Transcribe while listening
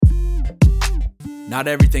Not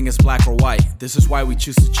everything is black or white. This is why we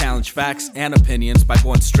choose to challenge facts and opinions by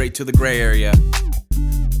going straight to the gray area.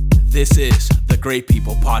 This is the Great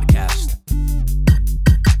People Podcast.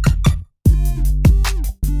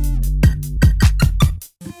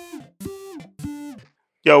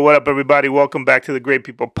 Yo, what up, everybody? Welcome back to the Great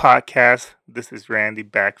People Podcast. This is Randy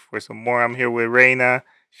back for some more. I'm here with Reina,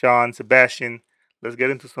 Sean, Sebastian. Let's get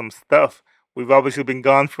into some stuff. We've obviously been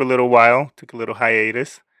gone for a little while, took a little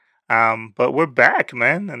hiatus, but we're back,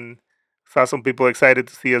 man. And saw some people excited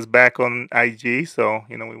to see us back on IG. So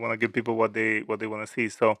we want to give people what they want to see.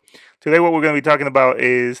 So today, what we're going to be talking about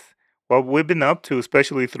is what we've been up to,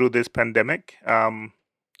 especially through this pandemic.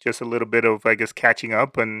 Just a little bit of, I guess, catching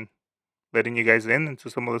up and letting you guys in into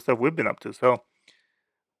some of the stuff we've been up to. So,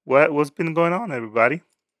 what's been going on, everybody?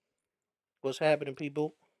 What's happening,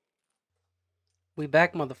 people? We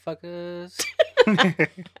back, motherfuckers.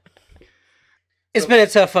 It's been a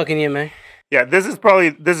tough fucking year, man. Yeah, this is probably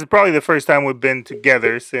the first time we've been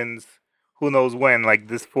together since who knows when. Like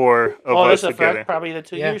this four of us that's a together. fact. Probably the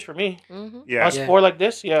 2 years for me. Mm-hmm. Yeah. Us four like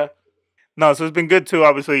this, yeah. No, so it's been good to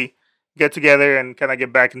obviously get together and kind of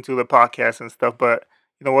get back into the podcast and stuff. But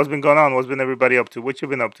what's been going on? What's been everybody up to? What you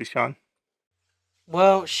been up to, Sean?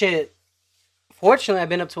 Well, shit. Fortunately, I've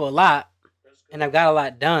been up to a lot, and I've got a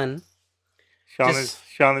lot done.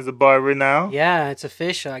 Sean is a barber now. Yeah, it's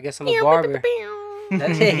official. I guess I'm a barber.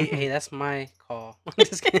 Hey, that's my call.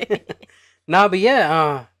 Just kidding. No, but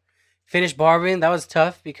yeah, finished barbering. That was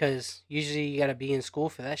tough because usually you gotta be in school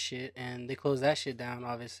for that shit, and they closed that shit down,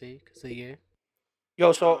 obviously, because of the year.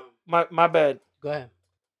 Yo, so my bad. Go ahead.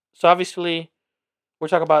 So obviously, we're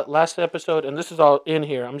talking about last episode, and this is all in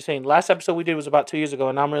here. I'm just saying, last episode we did was about 2 years ago,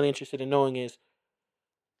 and I'm really interested in knowing is,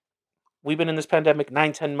 we've been in this pandemic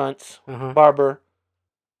 9-10 months. Uh-huh. Barber,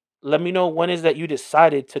 let me know when is that you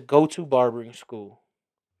decided to go to barbering school.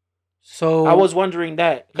 So I was wondering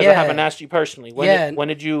that because I haven't asked you personally. When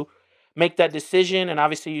did you make that decision? And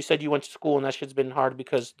obviously, you said you went to school, and that shit's been hard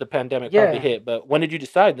because the pandemic probably hit. But when did you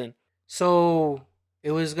decide then? So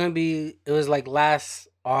it was like last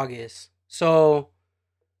August. So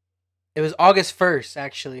it was August 1st,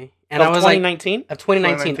 actually. And of I was 2019? Of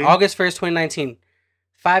 2019. August 1st, 2019.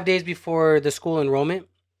 5 days before the school enrollment.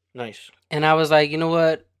 Nice. And I was like, you know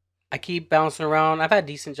what? I keep bouncing around. I've had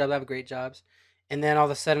decent jobs. I have great jobs. And then all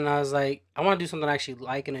of a sudden, I was like, I want to do something I actually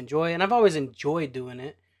like and enjoy. And I've always enjoyed doing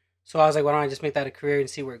it. So I was like, why don't I just make that a career and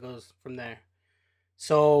see where it goes from there?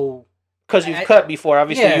 So... Because you've cut before.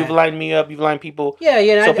 Obviously, yeah. You've lined me up. You've lined people. Yeah,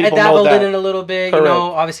 so I dabbled in it a little bit. Correct.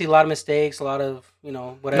 Obviously a lot of mistakes, a lot of,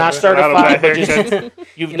 whatever. Not certified, but just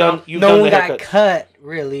you've done no one the got haircuts. cut,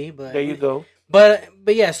 really. But there you go. But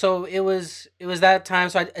yeah, so it was that time.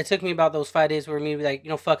 So it took me about those 5 days where me be like,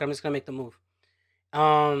 fuck, I'm just gonna make the move.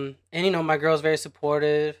 And my girl's very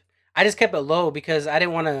supportive. I just kept it low because I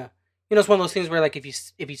didn't want to. It's one of those things where like if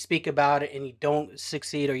you speak about it and you don't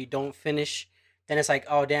succeed or you don't finish, then it's like,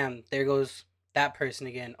 oh damn, there goes that person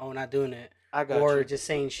again. Oh, not doing it. I got or you. just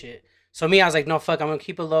saying shit. So me, I was like, no, fuck, I'm gonna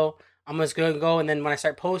keep it low. I'm just gonna go, and then when I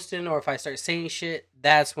start posting or if I start saying shit,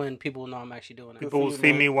 that's when people will know I'm actually doing it. People will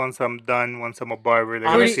see me once I'm done, once I'm a barber. They're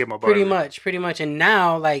gonna see I'm a barber. Pretty much. And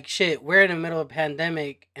now, like, shit, we're in the middle of a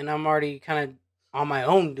pandemic, and I'm already kind of on my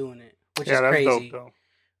own doing it, which is crazy. That's dope,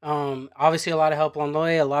 though. Obviously a lot of help along the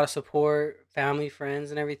way, a lot of support, family, friends,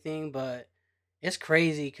 and everything, but it's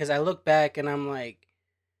crazy because I look back and I'm like,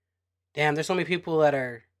 damn, there's so many people that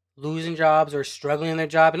are losing jobs or struggling in their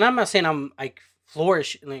job, and I'm not saying I'm like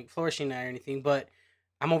flourishing or anything, but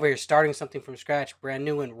I'm over here starting something from scratch, brand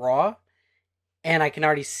new and raw, and I can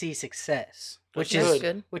already see success, which is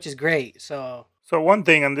good. Which is great. So one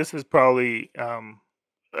thing, and this is probably,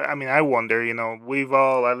 I wonder, we've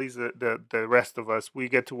all, at least the rest of us, we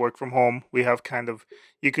get to work from home. We have kind of,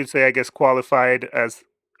 you could say, I guess, qualified as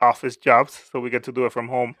office jobs, so we get to do it from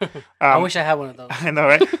home. I wish I had one of those. I know,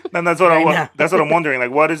 right? And that's what that's what I'm wondering.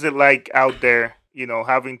 Like, what is it like out there?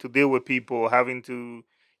 Having to deal with people, having to,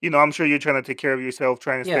 I'm sure you're trying to take care of yourself,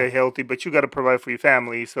 trying to stay healthy, but you got to provide for your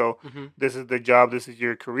family. So this is the job, this is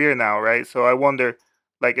your career now, right? So I wonder,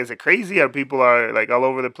 like, is it crazy? Or people are like all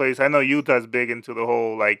over the place? I know Utah's big into the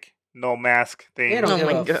whole like no mask thing. They don't Oh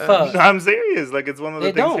my give a God. fuck. No, I'm serious. Like, it's one of the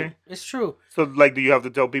They things don't. here. It's true. So like, do you have to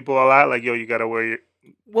tell people a lot? Like, yo, you gotta wear your.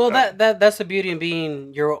 Well, that's the beauty in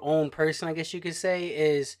being your own person, I guess you could say,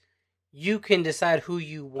 is you can decide who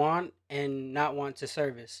you want and not want to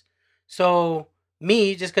service. So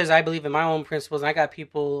me, just because I believe in my own principles, and I got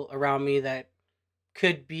people around me that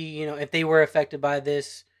could be, if they were affected by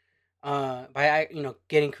this, by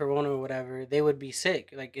getting corona or whatever, they would be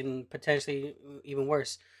sick, like, and potentially even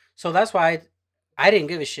worse. So that's why I didn't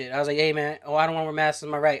give a shit. I was like, hey man, I don't want to wear masks. It's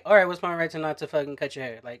my right. All right, what's my right to not to fucking cut your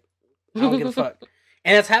hair? Like, I don't give a fuck.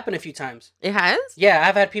 And that's happened a few times. It has? Yeah,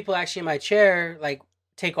 I've had people actually in my chair like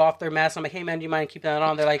take off their mask. I'm like, hey man, do you mind keeping that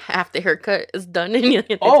on? They're like, half the haircut is done and you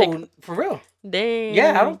oh, for real? Dang.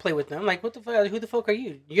 Yeah, I don't play with them. Like, what the fuck? Who the fuck are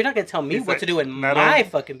you? You're not gonna tell me He's what like, to do in not my only-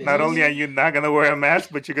 fucking business. Not only are you not gonna wear a mask,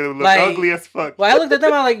 but you're gonna look Like- ugly as fuck. Well, I looked at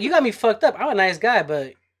them. I'm like, you got me fucked up. I'm a nice guy,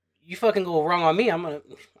 but you fucking go wrong on me.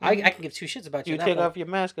 I can give two shits about you. You at that take point. off your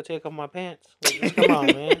mask or take off my pants. Like, just come on,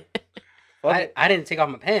 man. Fuck it. I didn't take off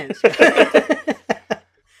my pants.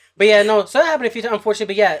 But yeah, no. So that happened a few times,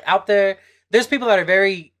 unfortunately. But yeah, out there's people that are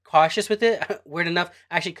very cautious with it. Weird enough,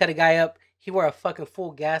 I actually cut a guy up. He wore a fucking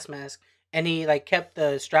full gas mask, and he like kept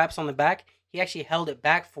the straps on the back. He actually held it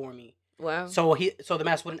back for me, Wow. so the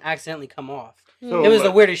mask wouldn't accidentally come off. So, It was the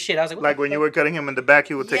like- weirdest shit. I was like, what Like the when you fuck? were cutting him in the back,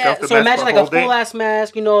 he would take off the So mask imagine for like whole a full day. ass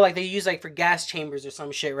mask, like they use like for gas chambers or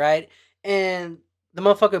some shit, right? And the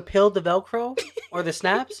motherfucker peeled the Velcro or the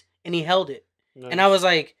snaps, and he held it. And I was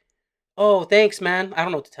like, "Oh, thanks, man." I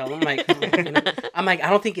don't know what to tell him. I'm like, I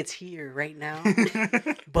don't think it's here right now,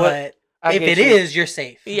 but I if get it you. is, you're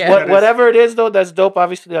safe. Yeah. That is- Whatever it is, though, that's dope.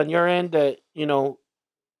 Obviously, on your end, that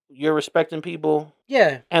you're respecting people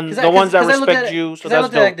Yeah. and 'Cause the I- ones that 'cause I looked respect at it- you. So 'cause I that's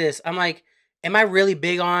looked at it like dope. this. I'm like, am I really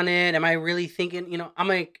big on it? Am I really thinking? I'm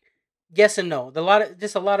like, yes and no. There's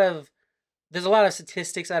a lot of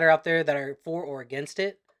statistics that are out there that are for or against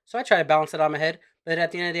it. So I try to balance it on my head. But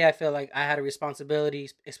at the end of the day, I feel like I had a responsibility,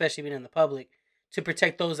 especially being in the public, to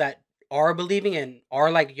protect those that are believing and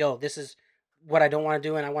are like, yo, this is what I don't want to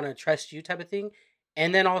do and I want to trust you type of thing.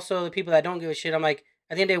 And then also the people that don't give a shit, I'm like,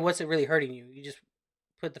 at the end of the day, what's it really hurting you? You just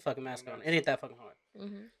put the fucking mask on. It ain't that fucking hard.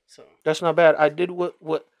 Mhm. So That's not bad. I did what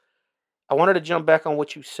I wanted to jump back on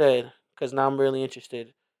what you said because now I'm really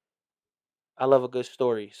interested. I love a good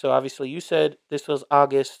story. So obviously, you said this was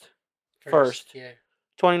August First. Yeah.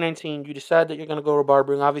 2019. You decide that you're gonna go to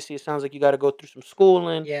barbering. Obviously, it sounds like you got to go through some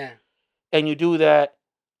schooling. Yeah. And you do that.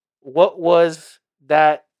 What was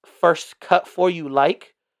that first cut for you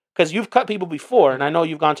like? Because you've cut people before, and I know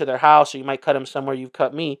you've gone to their house, or you might cut them somewhere. You've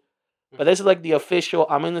cut me, but this is like the official.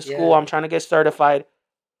 I'm in the school. Yeah. I'm trying to get certified.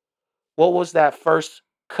 What was that first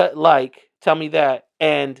cut like? Tell me that.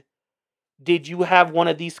 And did you have one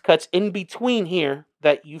of these cuts in between here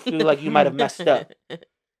that you feel like you might have messed up?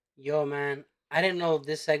 Yo, man. I didn't know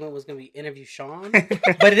this segment was gonna be interview Sean,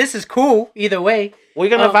 but this is cool either way. We're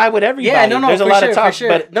gonna vibe with everybody. Yeah, no, There's a for lot sure, of for talk, sure.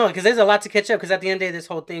 but No, because there's a lot to catch up. Because at the end of the day, this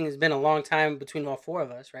whole thing has been a long time between all four of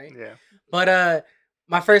us, right? Yeah. But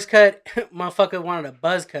my first cut, motherfucker wanted a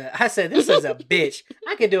buzz cut. I said, this is a bitch.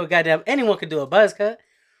 I could do a goddamn anyone could do a buzz cut.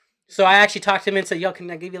 So I actually talked him into, yo, can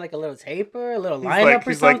I give you like a little taper, a little He's lineup like- or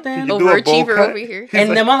he's like, something? "Can you do a bowl Overachiever cut?" over here. He's And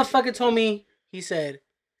like, the motherfucker told me, he said,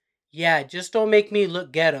 yeah, just don't make me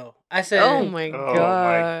look ghetto. I said, Oh my "Oh my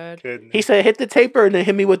god. goodness." he said hit the taper and then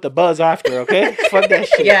hit me with the buzz after. Okay, fuck that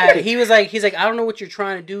shit. yeah, he's like, I don't know what you're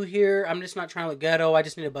trying to do here. I'm just not trying to look ghetto. I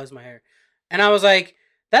just need to buzz my hair. And I was like,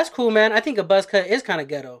 that's cool, man. I think a buzz cut is kind of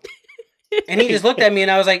ghetto. And he just looked at me and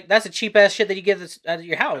I was like, that's a cheap ass shit that you get at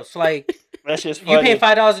your house. Like, That's just you funny. paying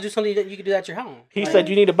 $5 to do something that you can do at your home. He Like, said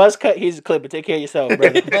you need a buzz cut. Here's a clip, but take care of yourself,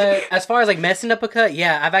 brother. But as far as like messing up a cut,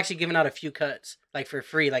 yeah, I've actually given out a few cuts like for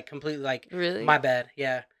free, like completely like Really? my bad.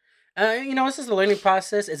 Yeah. It's just a learning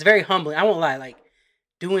process. It's very humbling. I won't lie. Like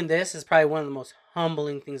doing this is probably one of the most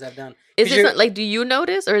humbling things I've done. Is 'Cause it you're- like, do you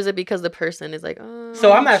notice, or is it because the person is like, oh?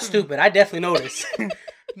 So I'm not stupid. I definitely notice.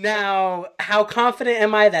 Now, how confident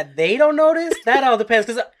am I that they don't notice? That all depends.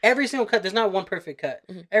 Because every single cut, there's not one perfect cut.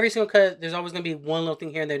 Mhm. Every single cut, there's always going to be one little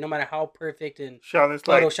thing here and there, no matter how perfect and Sean is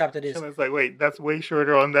like, photoshopped it is. Sean is like, wait, that's way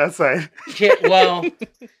shorter on that side. Yeah, well,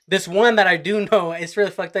 this one that I do know, it's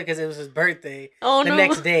really fucked up because it was his birthday Oh the no.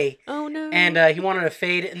 next day. Oh no. And he wanted a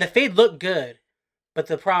fade, and the fade looked good. But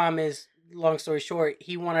the problem is, long story short,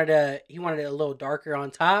 he wanted it a little darker on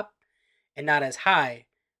top and not as high.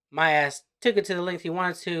 My ass took it to the length he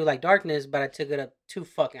wanted to, like darkness, but I took it up too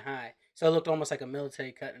fucking high. So it looked almost like a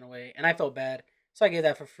military cut in a way, and I felt bad. So I gave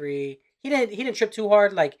that for free. He didn't trip too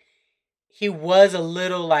hard. Like he was a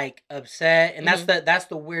little like upset, and that's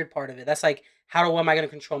the weird part of it. That's like, how am I gonna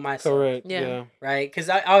control myself? Correct. Yeah. Yeah. Right? Because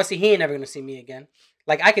obviously he ain't never gonna see me again.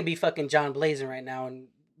 Like I could be fucking John Blazing right now and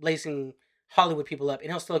blazing Hollywood people up, and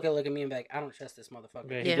he'll still look at me and be like, I don't trust this motherfucker.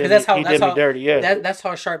 Yeah, Yeah. he 'Cause did, that's me, how- he that's did me how- dirty. Yeah. That's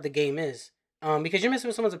how sharp the game is. Because you're messing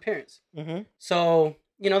with someone's appearance. Mm-hmm. So,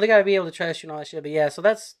 they gotta be able to trust you and all that shit. But yeah, so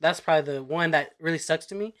that's probably the one that really sucks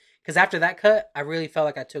to me. Because after that cut, I really felt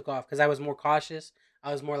like I took off because I was more cautious.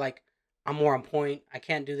 I was more like, I'm more on point. I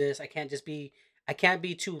can't do this. I can't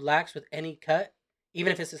be too lax with any cut,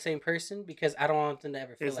 even if it's the same person, because I don't want them to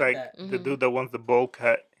ever feel It's like like that. the Mhm. dude that wants the bowl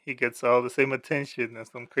cut. he gets all the same attention as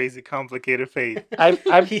some crazy complicated face.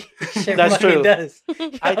 I've He sure That's fucking true. does.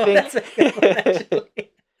 I Yo, think- that's a good one,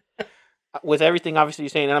 actually. with everything obviously you're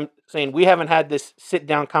saying, and I'm saying we haven't had this sit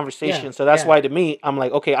down conversation, Yeah, so that's yeah. why to me I'm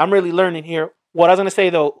like, okay, I'm really learning here. What I was gonna say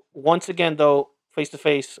though, once again though, face to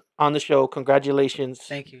face on the show, congratulations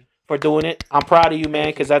Thank you. for doing it. I'm proud of you, man,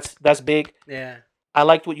 Thank because you. that's big. Yeah. I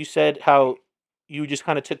liked what you said, how you just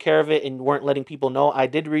kind of took care of it and weren't letting people know. I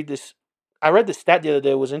did read this. I read the stat the other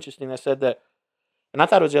day. It was interesting. That said that, and I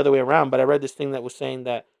thought it was the other way around, but I read this thing that was saying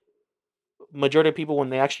that majority of people, when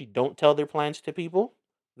they actually don't tell their plans to people,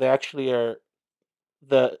 they actually are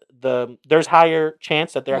there's higher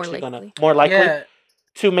chance that they're More actually likely. gonna more likely Yeah.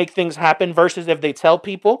 to make things happen versus if they tell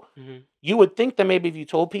people. Mhm. You would think that maybe if you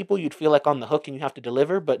told people, you'd feel like on the hook and you have to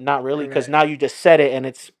deliver, but not really because Correct. now you just said it and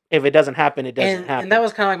it's if it doesn't happen, it doesn't And happen. that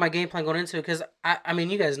was kind of like my game plan going into it because I mean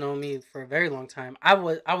you guys know me for a very long time. I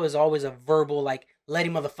was always a verbal like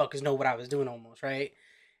letting motherfuckers know what I was doing almost, right?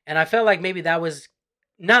 And I felt like maybe that was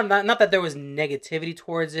not that there was negativity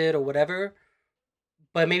towards it or whatever,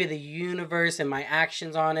 but maybe the universe and my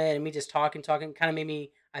actions on it and me just talking kind of made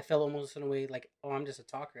me I felt almost in a way like, oh, I'm just a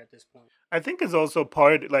talker at this point. I think it's also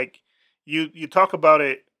part like you talk about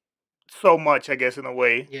it so much, I guess, in a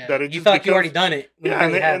way Yeah. that it You just felt like you becomes- already done it. when you Yeah,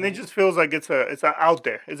 and really it, and it haven't. just feels like it's out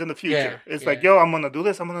there. It's in the future. Yeah, It's like, yeah. yo, I'm gonna do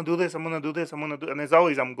this. I'm gonna do this. I'm gonna do this. I'm gonna do, and it's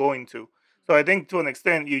always I'm going to. So I think to an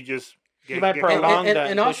extent, you just You might get prolong caught. that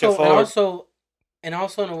and and push it also forward. and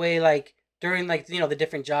also in a way like during like the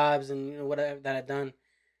different jobs and whatever that I've done,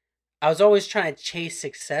 I was always trying to chase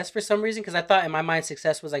success for some reason because I thought in my mind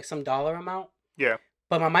success was like some dollar amount. Yeah.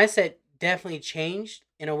 But my mindset definitely changed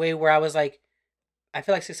in a way where I was like, I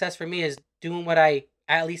feel like success for me is doing what I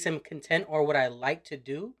at least am content or what I like to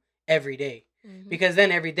do every day. Mhm. Because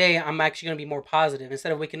then every day I'm actually gonna be more positive.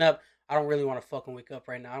 Instead of waking up, I don't really want to fucking wake up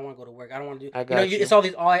right now. I don't want to go to work. I don't want to do. I got you. It's all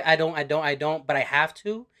these. I don't. But I have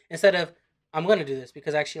to. Instead of I'm gonna do this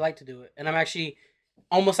because I actually like to do it, and I'm actually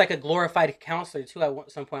almost like a glorified counselor too.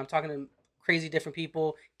 At some point, I'm talking to crazy different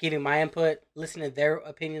people, giving my input, listening to their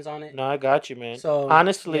opinions on it. No, I got you, man. So,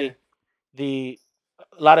 honestly, yeah.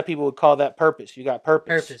 a lot of people would call that purpose. You got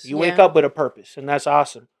purpose. Purpose. You wake Yeah. up with a purpose, and that's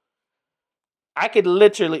awesome. I could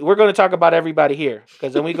literally. We're going to talk about everybody here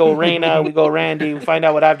because then we go Raina, we go Randy, we find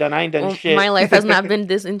out what I've done. I ain't done Well, shit. my life has not been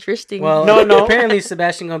this interesting. Well, No. Apparently,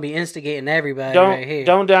 Sebastian gonna be instigating everybody right here.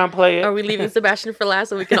 don't downplay it. Are we leaving Sebastian for last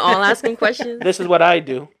so we can all ask him questions? This is what I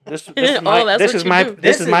do. This is Oh, my that's this what is you my do.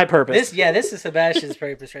 this is my purpose. This is Sebastian's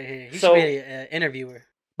purpose right here. He So- should be an interviewer.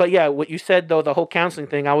 But yeah, what you said though, the whole counseling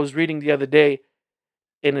thing, I was reading the other day,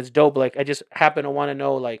 and it's dope. Like I just happen to want to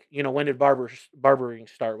know, like, when did barbering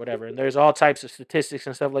start, whatever. And there's all types of statistics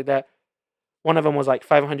and stuff like that. One of them was like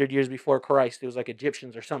 500 years before Christ. It was like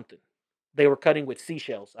Egyptians or something. They were cutting with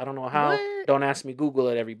seashells. I don't know how. What? Don't ask me. Google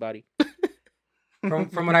it, everybody.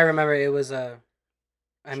 From what I remember, it was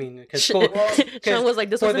I mean, because Sean school, was like,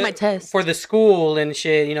 this for wasn't the- my test. for the school and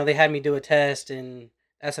shit. They had me do a test, and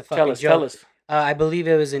that's a fucking joke. Tell us. I believe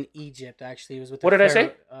it was in Egypt. Actually, it was with. The What did I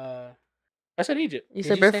say? I said Egypt. You Did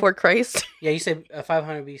said you say- before Christ. Yeah, you said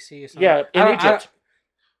 500 BC or something. Yeah, in I don't- Egypt.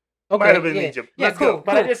 Okay, Might have been yeah. Egypt. Yeah, Let's cool. go.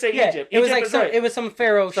 But I cool. did say Yeah, Egypt. It was Egypt like is some. right. It was some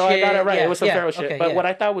pharaoh So shit. I got it right. Yeah, It was some yeah, pharaoh shit. okay, But yeah. what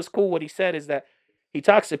I thought was cool, what he said is that he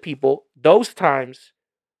talks to people. Those times,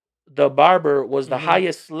 the barber was the Mhm.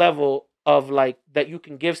 highest level of like that you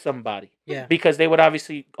can give somebody Yeah. because they would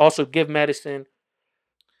obviously also give medicine,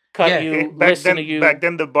 cut Yeah. you, Back listen then, to you. back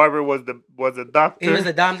then the barber was a doctor. It was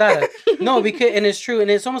a Dom Dada. No, because and it's true, and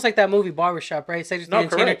it's almost like that movie Barbershop, right? Cedric the No,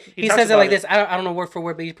 Entertainer. correct. He talks says it about like this. I don't know word for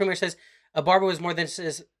word, but he pretty much says a barber was more than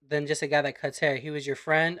just a guy that cuts hair. He was your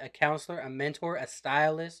friend, a counselor, a mentor, a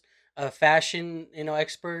stylist, a fashion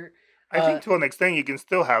expert. I think to an extent you can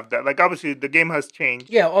still have that. Like obviously the game has changed.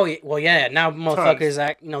 Yeah. Oh, yeah. Well, yeah. Now motherfuckers,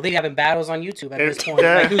 like, they having battles on YouTube at this point.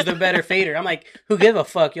 Yeah. Like, who's the better fader? I'm like, who give a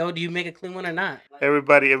fuck, yo? Do you make a clean one or not?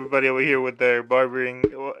 Everybody over here with their barbering.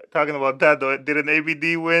 Talking about that though, did an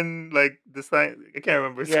ABD win like the sign? I can't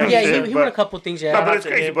remember. Yeah, some Yeah, shit, he but- won a couple things. Yeah. No, Shout but out it's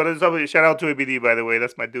to crazy. him. But it's obviously shout out to ABD by the way.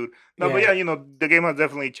 That's my dude. No, but Yeah. yeah, the game has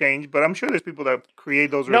definitely changed. But I'm sure there's people that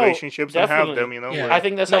create those No, relationships and have definitely. them. Yeah. where- I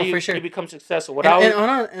think that's No, how you, for sure. you become successful. What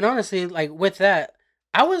and honestly, like with that,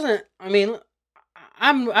 I wasn't. I mean,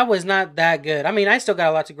 I was not that good. I mean, I still got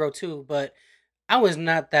a lot to grow too, but I was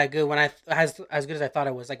not that good when as good as I thought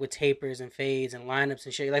I was. Like with tapers and fades and lineups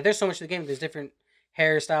and shit. Like there's so much to the game. There's different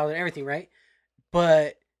hairstyles and everything, right?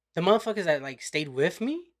 But the motherfuckers that like stayed with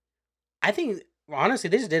me, I think honestly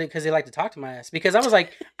they just did it because they like to talk to my ass. Because I was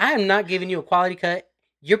like, I am not giving you a quality cut.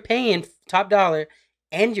 You're paying top dollar,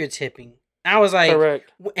 and you're tipping. And I was like,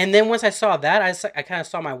 correct. and then once I saw that, I kind of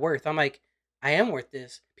saw my worth. I'm like, I am worth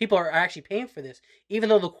this. People are actually paying for this, even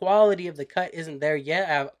though the quality of the cut isn't there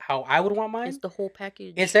yet. How I would want mine. It's the whole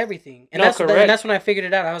package. It's everything, and No, that's correct. and that's when I figured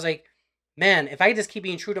it out. I was like, man, if I just keep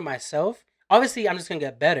being true to myself, obviously I'm just gonna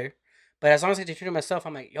get better. But as long as I stay true to myself,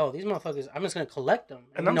 I'm like, yo, these motherfuckers, I'm just gonna collect them.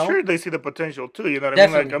 And you I'm know? sure they see the potential too. You know what I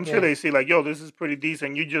mean? Like Definitely, I'm sure yeah. they see like, yo, this is pretty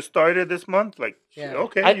decent. You just started this month, like, Yeah.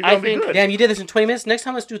 okay, I you're gonna be think- good. Damn, you did this in 20 minutes. Next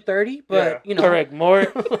time, let's do 30. But Yeah. you know, Correct. More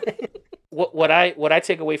what I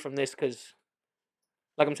take away from this, because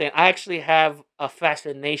like I'm saying, I actually have a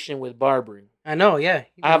fascination with barbering. I know, yeah.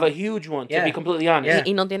 I have a huge one, to Yeah. be completely honest. Yeah.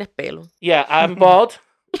 Y no tienes pelo. Yeah, I'm bald.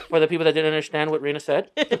 For the people that didn't understand what Rena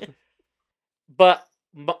said, but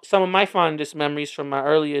some of my fondest memories from my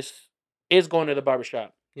earliest is going to the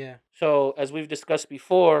barbershop. Yeah. So as we've discussed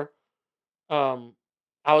before,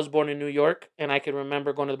 I was born in New York, and I can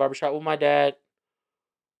remember going to the barbershop with my dad.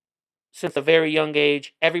 Since a very young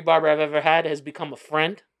age, every barber I've ever had has become a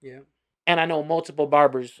friend, Yeah. and I know multiple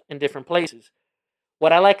barbers in different places.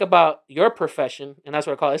 What I like about your profession, and that's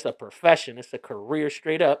what I call it, it's a profession, it's a career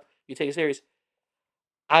straight up. You take it serious.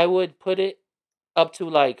 I would put it up to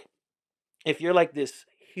like, if you're like this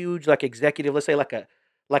huge like executive, let's say like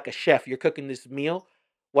a chef, you're cooking this meal.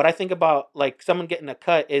 What I think about like someone getting a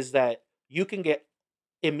cut is that you can get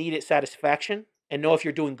immediate satisfaction and know if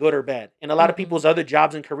you're doing good or bad. In a lot of Mhm. people's other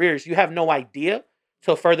jobs and careers, you have no idea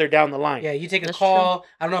till further down the line. Yeah, you take a That's call.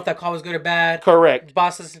 I don't know if that call was good or bad. Correct.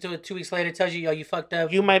 Boss listens to it 2 weeks later, tells you, yo, you fucked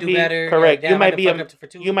up. You might do be better. correct. Yeah, You damn, might I've been be a- fucking up for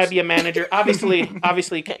 2 You might be a weeks. manager.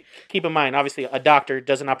 Obviously, keep in mind, obviously, a doctor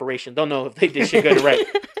does an operation. Don't know if they did shit good or right.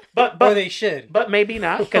 Or But they should. but maybe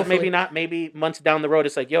not, because maybe Hopefully. not. Maybe months down the road,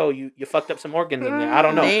 it's like, yo, you fucked up some organs in there. I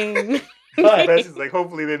don't know. Dang. But That's just like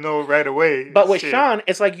hopefully they know right away. But with Shit. Sean,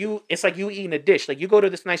 it's like you eating a dish. Like you go to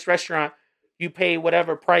this nice restaurant, you pay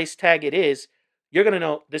whatever price tag it is, you're gonna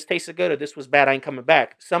know this tasted good or this was bad. I ain't coming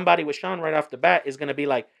back. Somebody with Sean right off the bat is gonna be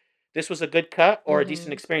like, this was a good cut or a decent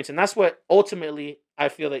Mhm. experience, and that's what ultimately I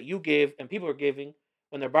feel that you give and people are giving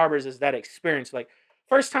when they're barbers is that experience. Like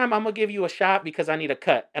first time I'm gonna give you a shot because I need a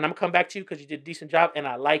cut, and I'm gonna come back to you because you did a decent job and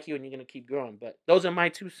I like you and you're gonna keep growing. But those are my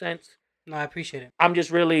 2 cents. No, I appreciate it. I'm just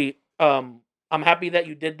really I'm happy that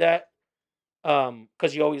you did that.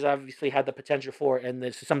 Because you always obviously had the potential for it, and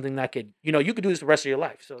this is something that could, you could do this the rest of your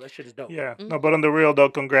life. So that shit is dope. Yeah, Mhm. no, but on the real though,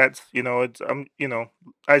 congrats. It's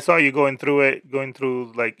I saw you going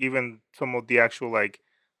through like even some of the actual like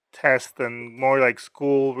tests and more like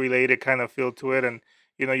school related kind of feel to it, and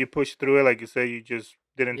you pushed through it. Like you say, you just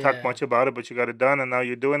didn't talk Yeah. much about it, but you got it done, and now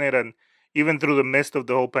you're doing it, and even through the midst of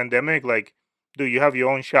the whole pandemic, like, dude, you have your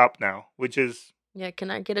own shop now, which is Yeah,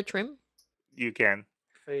 can I get a trim? you can.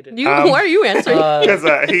 Faded. You, Um, why are you answering? Because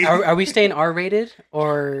Are we staying R-rated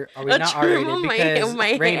or are we a not trim R-rated? on my, Because on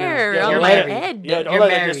my Raina, hair, yeah, on you're my married. head. Yeah, don't You're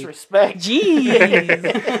let it married. disrespect.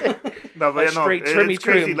 Jeez. No, but A straight trimmy it's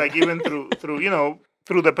crazy. trim. Like even through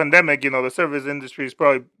the pandemic, the service industry is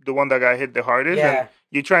probably the one that got hit the hardest. Yeah. And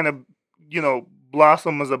you're trying to,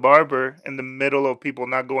 blossom as a barber in the middle of people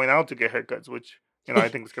not going out to get haircuts, which I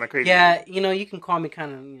think is kind of crazy. Yeah, you can call me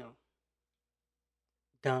kind of,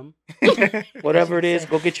 dumb. Whatever it is,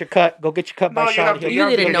 go get your cut. Go get your cut No, by you Sean. have to- He'll- You have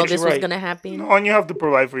to didn't get know you this was right. gonna happen. No, and you have to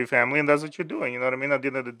provide for your family, and that's what you're doing. You know what I mean? At the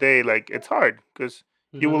end of the day, like it's hard because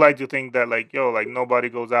you would Mhm. like to think that like nobody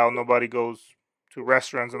goes out, nobody goes to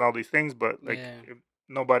restaurants and all these things, but like Yeah. if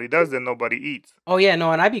nobody does, then nobody eats. Oh yeah,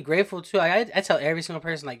 no, and I'd be grateful too. I tell every single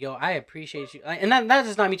person like, yo, I appreciate you, and that's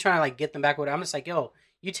just not me trying to like get them back with it. I'm just like, yo,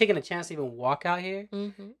 you taking a chance to even walk out here,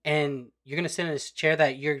 Mm-hmm. and you're gonna sit in this chair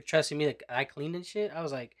that you're trusting me that I cleaned and shit. I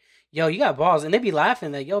was like, yo, you got balls, and they'd be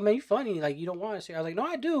laughing like, yo, man, you funny, like you don't want us here. I was like, no,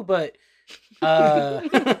 I do, but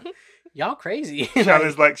y'all crazy.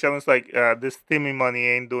 Sean's like, this steamy money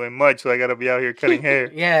ain't doing much, so I gotta be out here cutting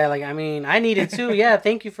hair. Yeah, like I mean, I need it too. Yeah,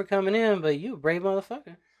 thank you for coming in, but you a brave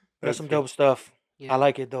motherfucker. That's some dope stuff. Yeah. I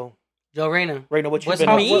like it though. Joe Reyna. Raina, what you What's been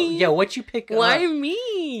how, up Me? to? what, yeah, what you pick Why up?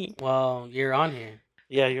 me? Well, you're on here.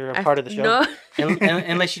 Yeah, you're a part of the show. No.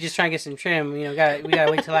 Unless you just try and get some trim, we gotta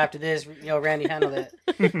wait till after this. Randy, handle that.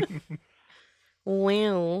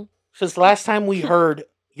 Well, Since last time we heard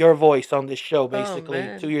your voice on this show, basically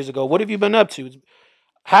man. 2 years ago, what have you been up to?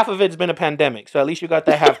 Half of it's been a pandemic, so at least you got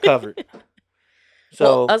that half covered.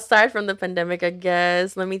 So, well, aside from the pandemic, I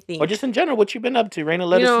guess. Let me think. or just in general, what you been up to, Raina?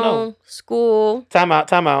 Let us know. School. Time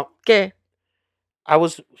out. Okay. I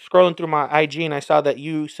was scrolling through my IG and I saw that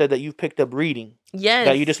you said that you picked up reading. Yes.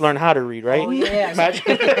 That you just learned how to read, right? Oh yeah.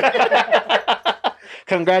 Imagine-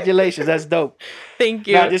 Congratulations, that's dope. Thank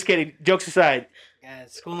you. No, just kidding. Jokes aside, Yeah,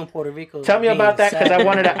 school in Puerto Rico. tell me being about that because sad.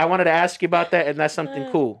 I wanted to ask you about that, and that's something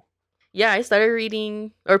cool. Yeah, I started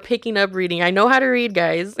reading or picking up reading. I know how to read,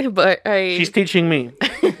 guys, but She's teaching me.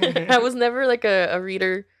 I was never like a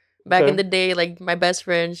reader back Okay. in the day. Like my best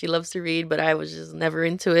friend, she loves to read, but I was just never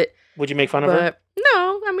into it. Would you make fun of her? But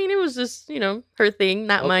no, I mean it was just her thing,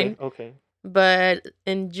 not mine. Okay. But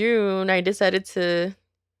in June, I decided to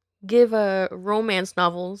give romance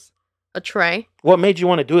novels a try. What made you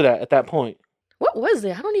want to do that at that point? What was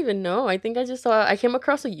it? I don't even know. I think I came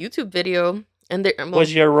across a YouTube video and there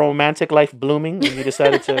Was your romantic life blooming when you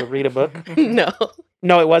decided to read a book? no.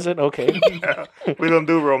 No, it wasn't. Okay. No, we don't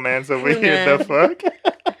do romance over here. Nah. The fuck?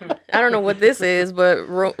 I don't know what this is, but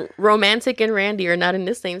romantic and Randy are not in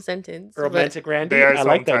the same sentence. but- Romantic Randy. They are I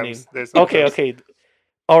like that name. sometimes. They're Okay. sometimes. Okay.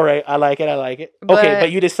 All right. I like it. Okay, But-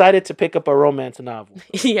 but you decided to pick up a romance novel.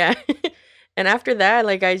 Yeah. And after that,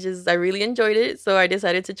 like I really enjoyed it, so I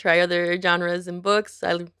decided to try other genres and books.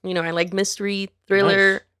 I like mystery,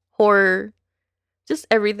 thriller, Nice. horror, just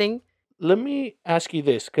everything. Let me ask you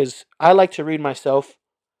this, because I like to read myself,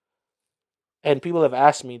 and people have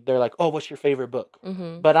asked me, they're like, "Oh, what's your favorite book?"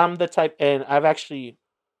 Hmm. But I'm the type, and I've actually,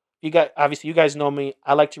 obviously you guys know me.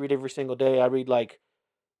 I like to read every single day. I read like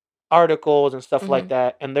articles and stuff like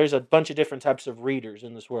that. And there's a bunch of different types of readers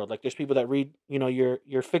in this world. Like there's people that read,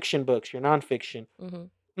 your fiction books, your nonfiction. Hmm.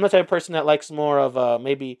 I'm the type of person that likes more of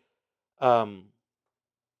maybe,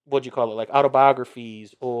 what'd you call it, like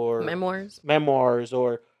autobiographies or Memoirs.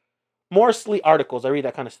 or mostly articles. I read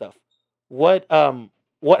that kind of stuff. What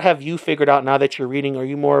have you figured out now that you're reading? Are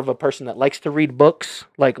you more of a person that likes to read books,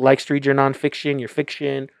 like likes to read your nonfiction, your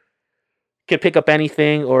fiction, can pick up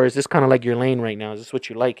anything, or is this kind of like your lane right now? Is this what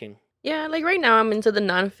you're liking? Yeah, like right now I'm into the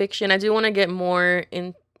nonfiction. I do want to get more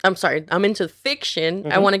in. I'm sorry, I'm into fiction.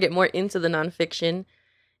 I Mhm. want to get more into the nonfiction.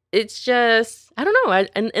 It's just I don't know.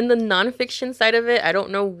 And in the nonfiction side of it, I don't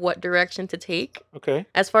know what direction to take. Okay.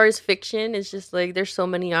 As far as fiction, it's just like there's so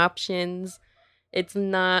many options. It's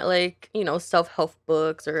not like self-help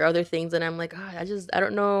books or other things, and I'm like, I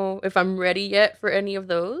don't know if I'm ready yet for any of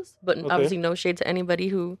those. But Okay. obviously, no shade to anybody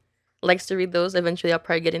who likes to read those. Eventually, I'll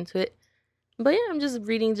probably get into it. But yeah, I'm just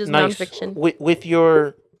reading Nice. nonfiction. With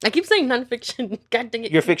your I keep saying nonfiction. God dang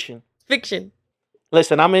it. your fiction. Fiction.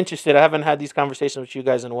 Listen, I'm interested. I haven't had these conversations with you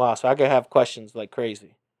guys in a while, so I could have questions like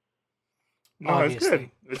crazy. No, it's good.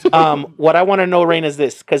 Obviously. It's good. What I want to know, Rain, is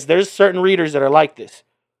this, because there's certain readers that are like this.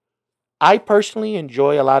 I personally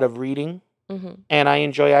enjoy a lot of reading, Hmm. and I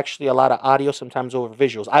enjoy actually a lot of audio sometimes over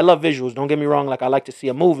visuals. I love visuals. Don't get me wrong. Like I like to see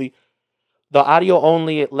a movie. The audio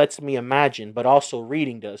only it lets me imagine, but also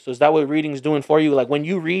reading does. So is that what reading's doing for you? Like when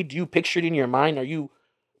you read, do you picture it in your mind? Are you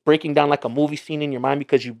breaking down like a movie scene in your mind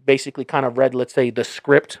because you basically kind of read, let's say, the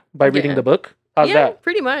script by reading Yeah. the book? How's Yeah, that?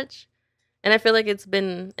 pretty much. And I feel like it's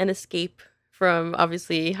been an escape from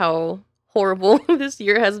obviously how horrible this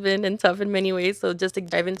year has been and tough in many ways. So just to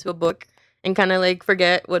dive into a book and kind of like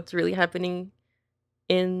forget what's really happening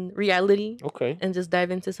in reality Okay. and just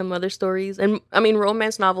dive into some other stories. And I mean,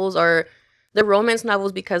 romance novels are the romance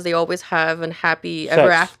novels because they always have an happy Sex.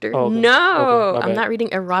 ever after. Oh, okay. No, Okay, my I'm bad. not reading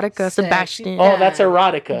erotica, Sexy. Sebastian. Oh, that's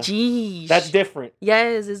erotica. Jeez. That's different.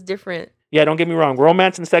 Yes, it's different. Yeah, don't get me wrong.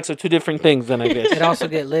 Romance and sex are two different things, then I guess. It also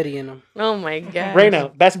get Liddy in them. Oh my god.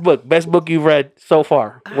 Raina, best book you've read so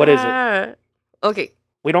far. What is it? Ah, okay.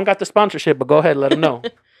 We don't got the sponsorship, but go ahead, let them know.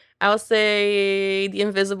 I'll say The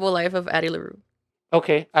Invisible Life of Addie LaRue.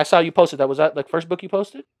 Okay, I saw you posted that. Was that like first book you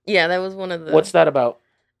posted? Yeah, that was one of the. What's that about?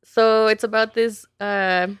 So it's about this.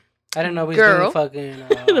 I didn't know we was Girl. doing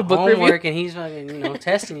fucking The book review. homework, and he's fucking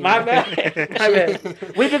testing you. My bad. My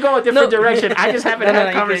bad. We could go a different No. direction. I just haven't No, no, had no,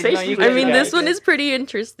 you conversations. can- no, you with I can- mean, you this guys. one is pretty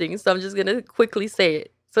interesting, so I'm just gonna quickly say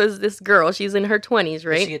it. So it's this girl. She's in her 20s, Did she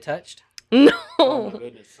right? get touched? No. Oh my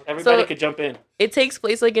goodness. Everybody So- could jump in. It takes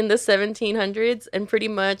place like in the 1700s, and pretty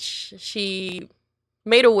much she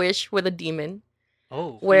made a wish with a demon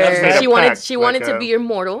Oh, made where a she wanted pact, she wanted like to a- be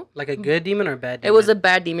immortal. like a good demon or a bad demon? It was a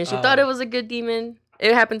bad demon. She thought Oh. it was a good demon.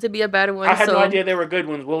 It happened to be a bad one. I had so no idea they were good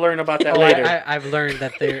ones. We'll learn about that Oh, later. I've learned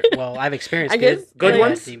that they're well. I've experienced I guess- Good and bad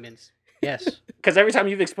ones? demons. Yes, Because every time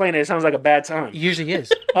you've explained it, it sounds like a bad time. usually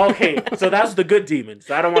is. Okay, so that's the good demons.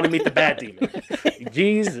 I don't want to meet the bad demon.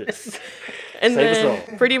 Jesus. And Save us then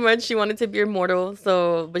all. pretty much she wanted to be immortal,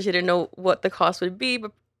 but she didn't know what the cost would be.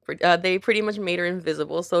 But they pretty much made her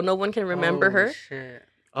invisible, so no one can remember Oh, her. Shit.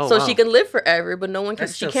 Oh, so wow. she can live forever, but no one can.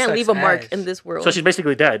 That She still can't leave a sucks mark ass. in this world. So she's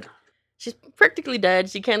basically dead. She's practically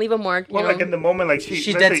dead. She can't leave a mark. You Well, know? like in the moment, like She's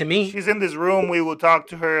let's dead say to me. She's in this room. We will talk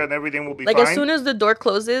to her, and everything will be like fine. as soon as the door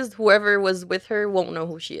closes, whoever was with her won't know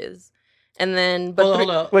who she is. And then, but Hold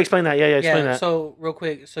up. Wait, explain that. Yeah, explain that. So real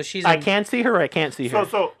quick, so she's. I can see her or I can't see her?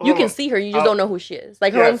 So you hold can on. see her, you just don't know who she is.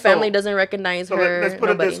 Like her own family doesn't recognize so her. let's put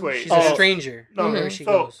it this way. She's Oh. a stranger. No, wherever she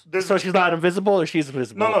so goes. this, So she's not invisible or she's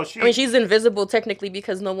invisible? no. I mean, she's invisible technically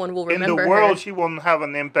because no one will in remember the world. her. She won't have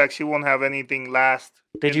an impact. She won't have anything last.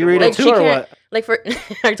 Did in you the read world. it Like, too she or can't- what? Like for,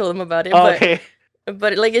 I told him about it. Oh, but, okay.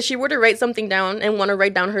 But like, if she were to write something down and want to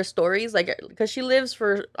write down her stories, like, because she lives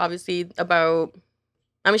for obviously about.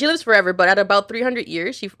 I mean, she lives forever, but at about 300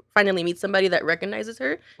 years, she finally meets somebody that recognizes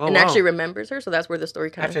her and actually remembers her. So that's where the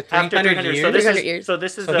story kind After of. 300 years. So this 300 is, years. So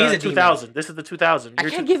this is So he's a 2000. This is the 2000. I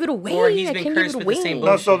can't give it away. Or he's I been can't cursed give it with the same away.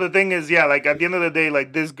 No, so bullshit. the thing is, yeah, like at the end of the day,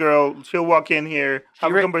 like this girl, she'll walk in here,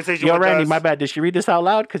 have a conversation Yo, with Randy, us. my bad. Did she read this out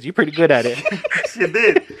loud? Because you're pretty good at it. She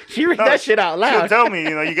did. She read No, that shit out She'll loud. tell me,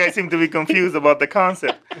 you guys seem to be confused about the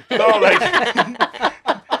concept. So like,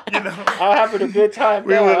 I'm having a good time.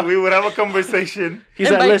 we would have a conversation. He's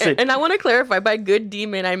And, like, by, listen. and I want to clarify, by good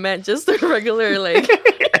demon, I meant just a regular, like,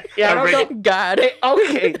 Yeah, I don't know. God.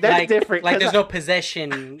 Okay, that's like, different. Like 'cause there's no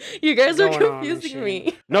possession. You guys are going on and confusing shit.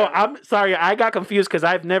 me. No, I'm sorry. I got confused because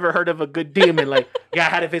I've never heard of a good demon. Like, yeah, I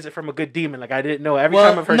had a visit from a good demon. Like, I didn't know. Every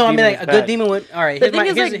time I've heard no, I demon, mean like it's a good bad. demon would. All right, The here's thing my,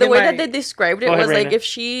 is, here's, like, the here's way my, that they described it Go ahead, was like Raina. if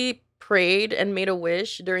she prayed and made a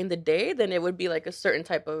wish during the day, then it would be like a certain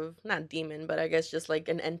type of, not demon, but I guess just like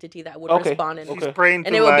an entity that would Okay, respond and okay. She's praying to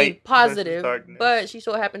and it would be light versus positive. darkness. But she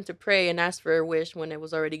so happened to pray and ask for a wish when it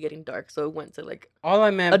was already getting dark, so it went to like all I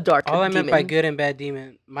meant. a dark All I meant by demon. good and bad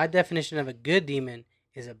demon. My definition of a good demon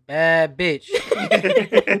is a bad bitch.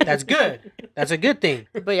 That's good. That's a good thing.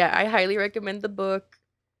 But yeah, I highly recommend the book.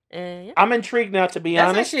 And yeah. I'm intrigued now, to be That's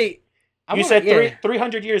honest. actually. I You wanna- said yeah.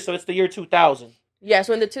 300 years, so it's the year 2000. Yeah,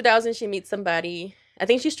 so in the 2000s, she meets somebody. I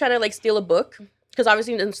think she's trying to like steal a book because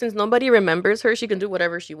obviously, since nobody remembers her, she can do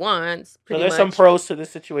whatever she wants. So Pretty there's much. some pros to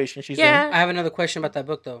this situation she's Yeah. in. I have another question about that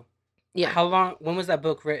book though. Yeah. How long? When was that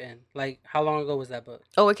book written? Like, how long ago was that book?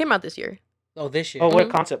 Oh, it came out this year. Oh, this year. Oh, what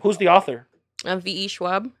Mhm. concept? Who's the author? V.E.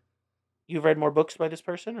 Schwab. You've read more books by this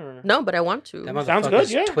person, or No, but I want to. That Sounds motherfucker's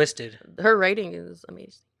good, yeah. twisted. Her writing is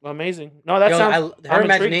amazing. amazing? No, that Yo, sounds. her I'm intrigued.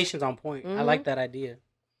 imagination's on point. I Mhm. like that idea.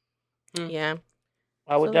 Yeah.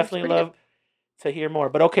 I would So that's definitely pretty love to hear more.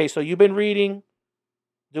 But okay, so you've been reading,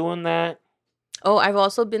 doing that. Oh, I've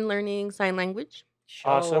also been learning sign language.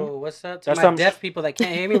 Awesome. Oh, what's up to That's my some- deaf people that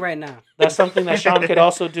can't hear me right now? That's something that Sean could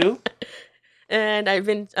also do. And I've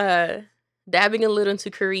been dabbing a little into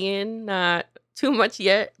Korean. Not too much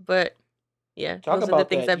yet, but yeah. Talk those about are the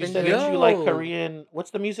things that. I've You been said doing. that you like Yo. Korean.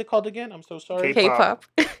 What's the music called again? I'm so sorry. K-pop.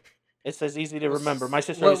 K-pop. It says easy to remember. My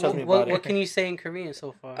sister always tells me about What it. can you say in Korean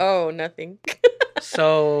so far? Oh, nothing.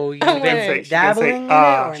 So you've Oh, been wait. She can say, dabbling in it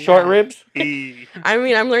or Short not? ribs. E. I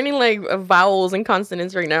mean, I'm learning like vowels and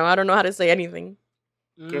consonants right now. I don't know how to say anything.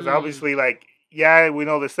 Because Mm. obviously, like, yeah, we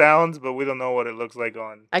know the sounds, but we don't know what it looks like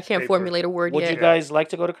on. I can't paper. formulate a word Would yet. you guys like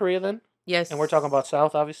to go to Korea then? Yes. And we're talking about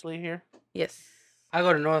South, obviously here. Yes. I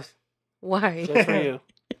go to North, Why? Good for you.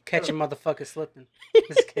 catch a motherfucker slipping.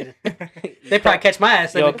 Just kidding. They probably catch my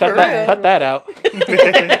ass Yo, slipping. cut that out.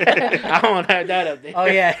 I don't want to have that up there. Oh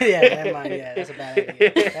yeah, never mind. Yeah, that's a bad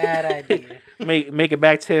idea. Bad idea. Make it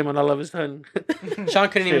back to him and all of his son. Sean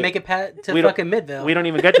couldn't even Shit. make it to We don't- fucking Midville. We don't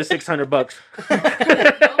even get to $600.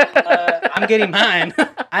 I'm getting mine.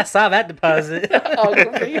 I saw that deposit. Oh,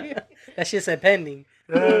 good for you. That shit said pending.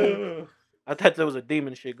 I thought there was a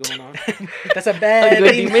demon shit going on. That's a bad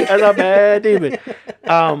good demon. demon. That's a bad demon.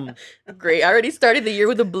 Great. I already started the year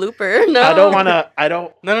with a blooper. No. I don't want to. I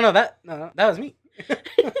don't. No, that was me.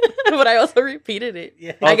 But I also repeated it.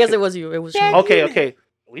 Yeah. I guess Okay. it was you. It was Yeah. you. Okay.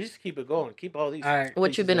 We just keep it going. Keep all these. All right.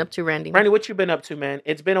 What you pieces been in. up to, Randy? Randy, what you been up to, man?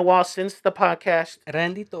 It's been a while since the podcast.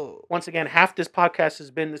 Randito. Once again, half this podcast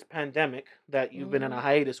has been this pandemic that you've been in a Mm.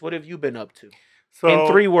 hiatus. What have you been up to? So, In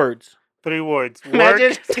 3 words. 3 words. Work.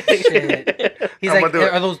 Imagine. Shit. He's I'ma like, do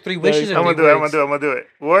it. are those 3 wishes? I'm or I'm gonna three do it. words? I'm gonna do it.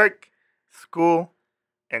 Work, school,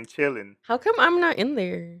 and chilling. How come I'm not in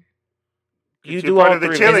there? You You're do part all of the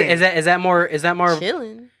 3. chilling. Is that more?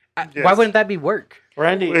 Chilling. Why Yes. wouldn't that be work?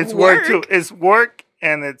 Randy, It's work too. Work. It's work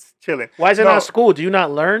and it's chilling. why is it No. not school? Do you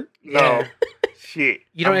not learn? No, Yeah. shit.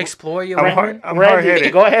 You don't I'm- explore your I'm brain? hard. I'm Randy,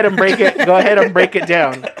 hard-headed. go ahead and break it. Go ahead and break it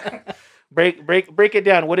down. Break it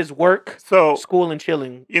down. What is work, So school, and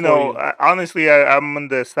chilling? you for know, honestly, I'm on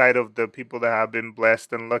the side of the people that have been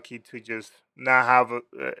blessed and lucky to just not have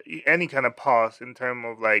any kind of pause in terms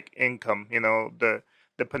of like income. You know, the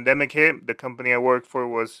pandemic hit. The company I worked for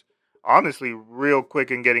was honestly real quick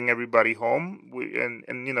in getting everybody home.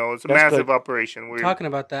 And you know, it's a That's massive good. operation. We're Talking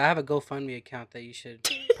about that, I have a GoFundMe account that you should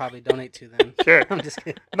probably donate to them. sure. I'm just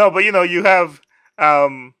kidding. No, but you know, you have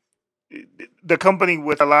the company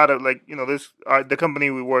with a lot of like this the company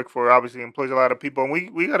we work for obviously employs a lot of people, and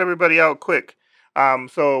we got everybody out quick.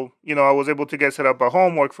 So I was able to get set up at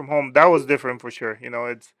home, work from home. That was different for sure.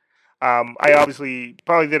 It's I obviously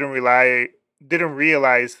probably didn't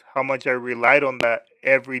realize how much I relied on that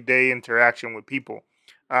everyday interaction with people.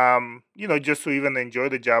 Just to even enjoy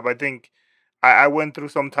the job. I think I went through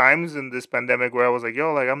some times in this pandemic where I was like,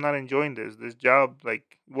 yo, like I'm not enjoying this job.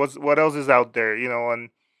 Like, what else is out there?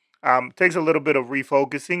 And takes a little bit of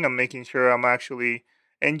refocusing and making sure I'm actually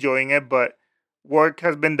enjoying it. But work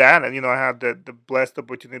has been that, and I have the blessed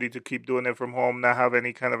opportunity to keep doing it from home, not have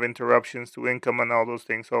any kind of interruptions to income and all those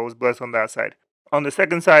things. So I was blessed on that side. On the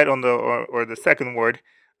second side, on the or the second word,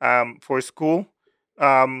 for school,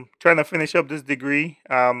 trying to finish up this degree.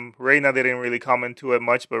 Reina didn't really comment to it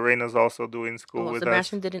much, but Reina's also doing school Oh, with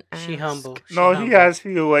Sebastian us. didn't ask. She humble. No, he humble. asked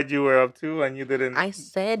you what you were up to, and you didn't I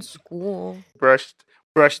said school.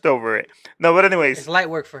 brushed over it. No, but It's anyways, light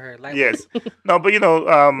work for her. Light yes. Work. No, but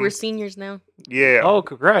We're seniors now. yeah. Oh,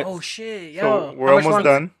 congrats. Oh shit, yo. So we're How much almost longer?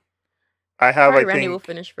 done. I have, Probably I Randy will think,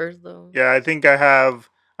 finish first though. yeah, I think I have.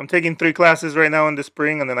 I'm taking 3 classes right now in the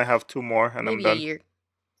spring, and then I have 2 more, and Maybe I'm a done. year.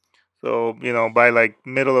 So by like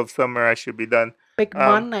middle of summer, I should be done. Big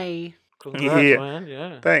Um, money. Congrats, yeah. man.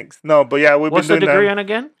 Yeah. Thanks. No, but yeah, we've What's been the doing degree that on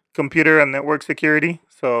again? computer and network security.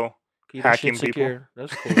 So Keep that shit hacking people. secure.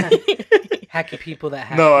 That's cool. Hacky people that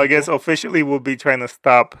hack. No, I people. guess officially we'll be trying to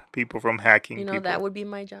stop people from hacking You know, people. that would be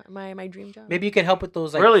my job, my dream job. Maybe you could help with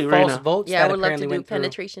those like Really, false Reina? votes. Yeah, I that would love to apparently do went through.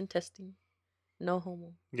 penetration testing. No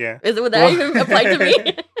homo. Yeah. Would that even apply to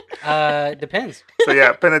me? Depends. So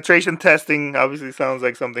yeah, penetration testing obviously sounds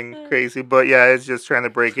like something crazy, but yeah, it's just trying to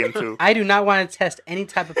break into. I do not want to test any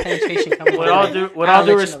type of penetration coming. With my all way. due, I'll with all let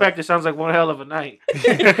due you know respect, it sounds like one hell of a night.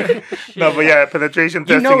 No, but yeah, penetration You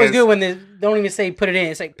testing know it's is good when they don't even say put it in.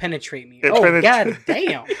 It's like penetrate me. It Oh penetrate- god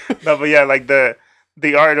damn. no, but yeah, like the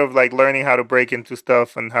art of like learning how to break into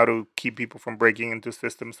stuff and how to keep people from breaking into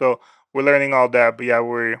systems. So we're learning all that, but yeah,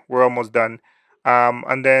 we're almost done.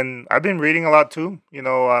 And then I've been reading a lot too.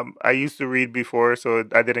 I used to read before, so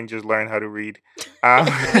I didn't just learn how to read.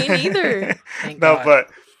 Me neither. Thank No, God.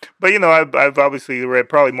 but I've obviously read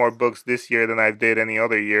probably more books this year than I've did any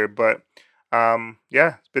other year. But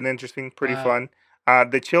yeah, it's been interesting, pretty Wow. fun.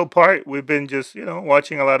 The chill part, we've been just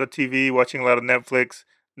watching a lot of TV, watching a lot of Netflix,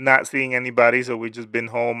 not seeing anybody, so we've just been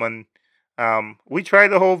home and. We tried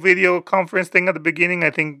the whole video conference thing at the beginning. I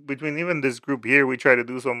think between even this group here, we tried to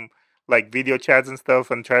do some like video chats and stuff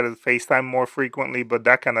and try to FaceTime more frequently, but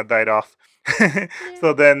that kind of died off.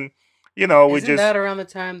 So then, we Isn't just that around the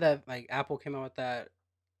time that like Apple came out with that?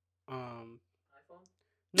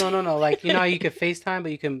 No. Like how you could FaceTime,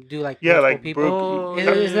 but you can do like yeah, multiple like people. Oh,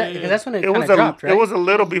 Is that because that's when it, it kind was of dropped, right? it was a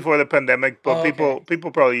little before the pandemic, but Oh, okay.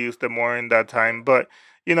 people probably used it more in that time. But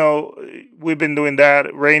we've been doing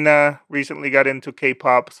that. Reina recently got into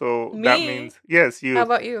K-pop, so that Me? means yes, How you.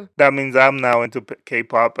 about you? That means I'm now into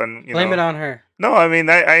K-pop, and Blame it on her. No, I mean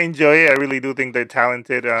I enjoy it. I really do think they're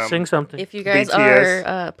talented. Sing something. If you guys BTS.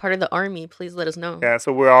 are part of the army, please let us know. Yeah,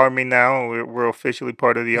 so we're Army now. We're officially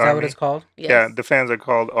part of the Is Army. that what it's called? Yeah, Yes. the fans are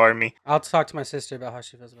called Army. I'll talk to my sister about how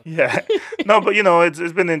she feels about it. Yeah. No, but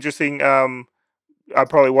it's been interesting. I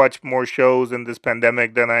probably watched more shows in this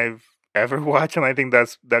pandemic than I've ever watched, and I think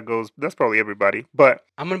that's probably everybody. But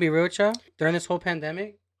I'm gonna be real with y'all. During this whole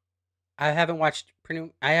pandemic, I haven't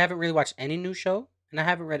really watched any new show, and I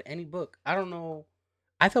haven't read any book. I don't know.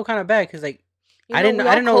 I feel kind of bad because like You I know, didn't- we I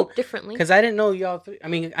all didn't know- cope differently. because I didn't know y'all. I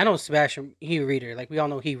mean, I know Sebastian. He a reader. Like we all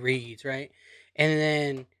know he reads, right? And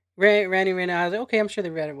then Randy ran out. I was like, okay, I'm sure they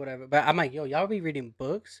read it, whatever. But I'm like, yo, y'all be reading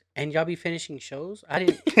books and y'all be finishing shows. I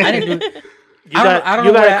didn't do. You I got don't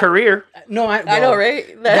know a what career. No, I know, well, right?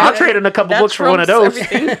 I'll trade in a couple that books for one of trumps those.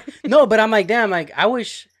 everything. No, but I'm like, damn, like I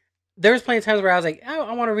wish there was plenty of times where I was like,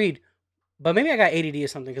 I want to read, but maybe I got ADD or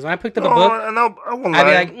something. Because when I picked up a book, no, I won't I'd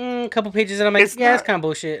be lie. like, a couple pages, and I'm like, It's yeah, it's not- kind of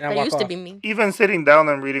bullshit. And I That walk used to off. be me. Even sitting down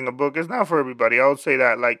and reading a book is not for everybody. I would say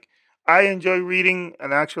that. Like, I enjoy reading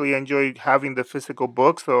and actually enjoy having the physical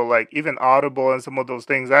book. So, like, even Audible and some of those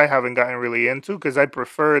things I haven't gotten really into because I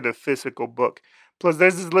prefer the physical book. Plus,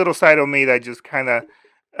 there's this little side of me that just kind of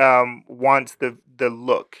wants the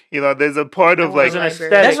look. There's a part I of want like, There's an library.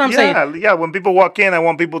 aesthetic. That's what I'm saying. yeah. When people walk in, I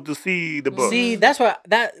want people to see the book. See, that's what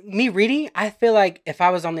me reading. I feel like if I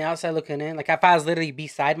was on the outside looking in, like if I was literally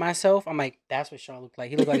beside myself, I'm like, that's what Sean looked like.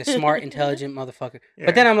 He looked like a smart, intelligent motherfucker. Yeah.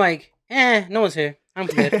 But then I'm like, no one's here. I'm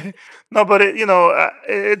good. No, but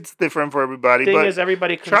it's different for everybody. Thing But is,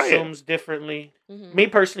 everybody try it. consumes differently. Mhm. Me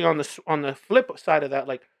personally, on the flip side of that,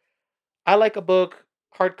 like I like a book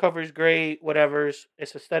hardcover is great, whatever's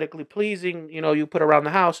it's aesthetically pleasing. You know, you put around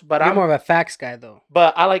the house. But You're I'm more of a facts guy, though.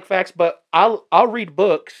 but I like facts. But I'll read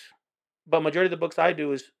books. But majority of the books I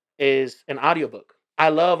do is an audiobook. I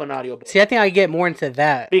love an audiobook. See, I think I get more into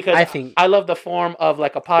that. Because I think I love the form of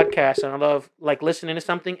like a podcast, and I love like listening to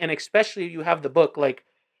something, and especially you have the book like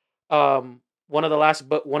one of the last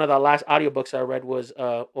audiobooks I read was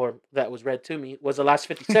or that was read to me was the last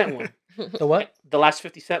 50 Cent one. the what? The last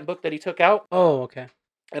 50 Cent book that he took out. Oh, okay.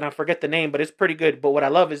 And I forget the name, but it's pretty good. But what I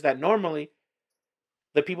love is that normally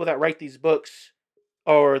the people that write these books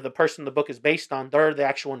or the person the book is based on, they're the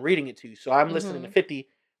actual one reading it to you. So I'm listening to 50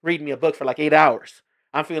 read me a book for like 8 hours.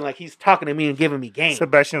 I'm feeling like he's talking to me and giving me game.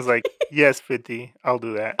 Sebastian's like, yes, 50, I'll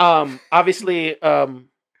do that. Obviously,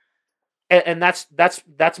 and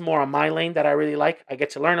that's more on my lane that I really like. I get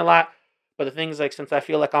to learn a lot, but the things like since I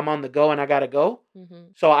feel like I'm on the go and I gotta go,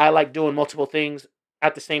 so I like doing multiple things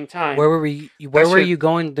at the same time. Where were you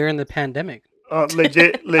going during the pandemic?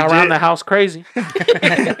 Legit. Around the house, crazy.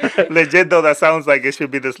 Legit though, that sounds like it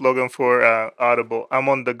should be the slogan for Audible. I'm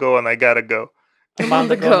on the go and I gotta go. I'm on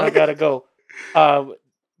the go and I gotta go.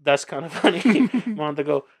 That's kind of funny. I'm on the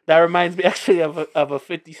go. That reminds me actually of a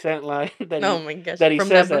 50 Cent line that Oh my gosh! that he From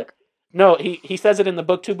says that that. book? No, he says it in the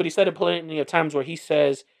book too, but he said it plenty of times where he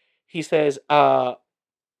says, I'm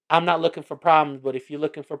not looking for problems, but if you're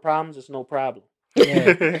looking for problems, it's no problem.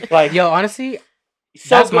 Yeah. Like, Yo, honestly,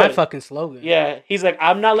 so that's my good. fucking slogan. Yeah, he's like,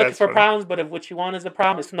 I'm not looking That's for funny. problems, but if what you want is a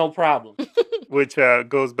problem, it's no problem. Which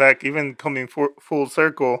goes back, even coming full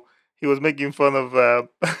circle, he was making fun of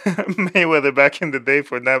Mayweather back in the day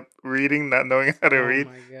for not reading, not knowing how to Oh read.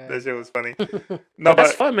 my God. That shit was funny. No, That's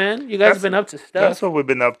but fun, man. You guys that's- have been up to stuff. that's what we've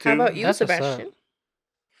been up to. How about you, That's what's up. Sebastian?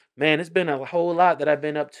 Man, it's been a whole lot that I've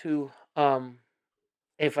been up to.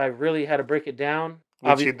 If I really had to break it down,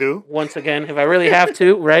 What you do? once again, if I really have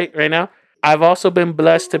to, right now, I've also been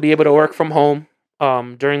blessed to be able to work from home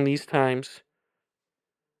during these times,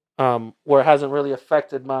 where it hasn't really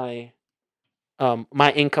affected my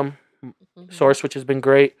my income source, which has been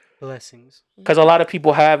great. Blessings. Because a lot of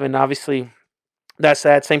people have, and obviously that's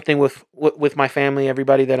sad. Same thing with my family.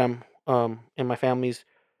 Everybody that I'm in my family's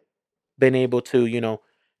been able to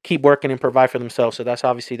keep working and provide for themselves. So that's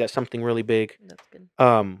something really big. That's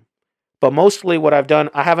good. But mostly what I've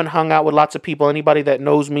done, I haven't hung out with lots of people. Anybody that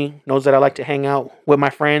knows me knows that I like to hang out with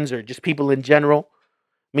my friends or just people in general.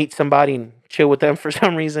 Meet somebody and chill with them for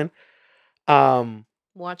some reason.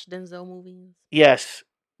 Watch Denzel movies. Yes,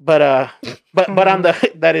 but on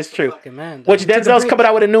the that is true. Fucking man. Which dog. Denzel's coming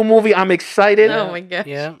out with a new movie. I'm excited. Oh my gosh.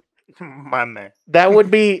 Yeah. My man. That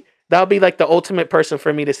would be like the ultimate person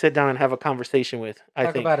for me to sit down and have a conversation with. I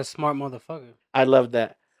Talk think about a smart motherfucker. I love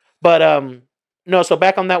that. But no. So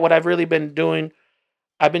back on that, what I've really been doing,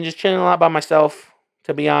 I've been just chilling a lot by myself.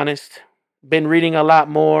 To be honest, been reading a lot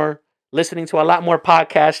more, listening to a lot more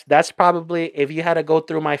podcasts. That's probably, if you had to go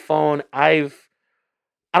through my phone, I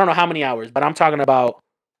don't know how many hours, but I'm talking about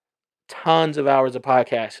tons of hours of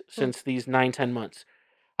podcasts since these 9-10 months.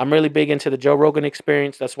 I'm really big into the Joe Rogan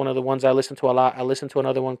Experience. That's one of the ones I listen to a lot. I listen to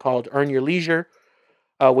another one called Earn Your Leisure,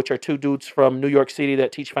 which are two dudes from New York City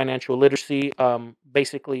that teach financial literacy,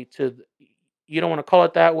 basically you don't want to call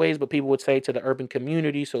it that ways, but people would say to the urban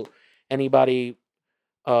community. So anybody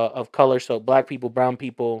of color, so black people, brown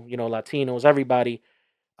people, Latinos, everybody.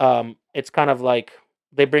 It's kind of like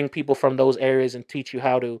they bring people from those areas and teach you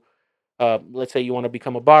how to, let's say you want to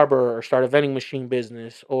become a barber or start a vending machine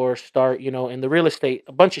business or start, in the real estate,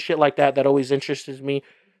 a bunch of shit like that always interests me.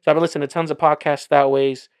 So I've been listening to tons of podcasts that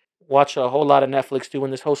ways. Watch a whole lot of Netflix too.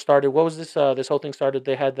 When this whole started, what was this? This whole thing started.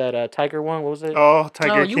 They had that Tiger one. What was it? Oh,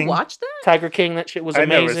 Tiger you King. watched that? Tiger King. That shit was I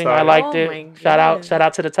never amazing. saw I it. liked Oh it. my Shout God.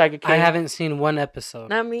 out to the Tiger King. I haven't seen one episode,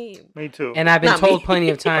 Not me. Me too. and I've been Not told me. plenty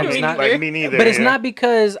of times Me not. neither. Like me neither. But it's yeah. not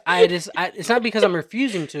because it's not because I'm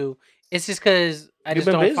refusing to. It's just because I You've just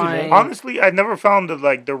been don't busy, man. find. Honestly, I never found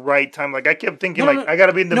the right time. Like I kept thinking, No, like I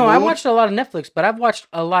gotta be in the No, mood. I watched a lot of Netflix, but I've watched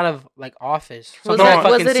a lot of like Office. Was Something it- I've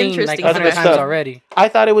was fucking it seen like interesting, 100 times Sebastian? already. I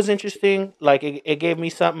thought it was interesting. Like it gave me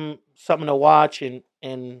something to watch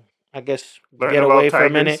and I guess Learn get about away for a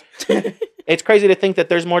tigers. minute. It's crazy to think that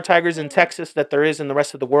there's more tigers in Texas that there is in the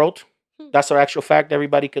rest of the world. That's an actual fact.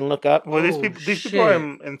 Everybody can look up. Well, these Oh, people are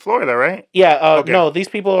shit. in Florida, right? Yeah, Okay. no, these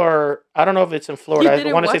people are. I don't know if it's in Florida. I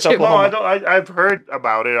didn't want to say it's watch it. No, Oklahoma. I don't. I've heard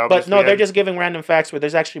about it. But Obviously. no, they're I- just giving random facts where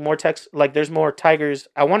there's actually more there's more tigers.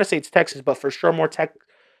 I want to say it's Texas, but for sure more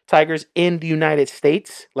tigers in the United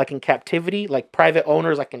States, like in captivity, like private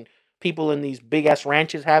owners, like in people in these big ass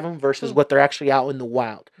ranches have them versus what they're actually out in the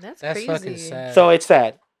wild. That's That's crazy. fucking sad. So it's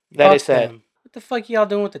sad. That Fuck is sad. them. What the fuck y'all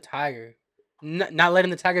doing with the tiger? not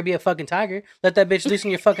letting the tiger be a fucking tiger. Let that bitch loose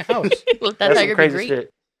in your fucking house. Let that That's some tiger be crazy great.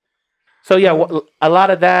 shit. So yeah, a lot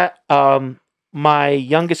of that. My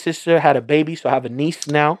youngest sister had a baby, so I have a niece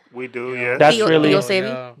now. We do, Yo, yes. That's Theo- really- Theo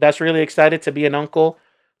Savvy? That's really excited to be an uncle.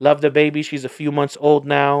 Love the baby. She's a few months old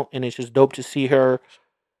now, and it's just dope to see her.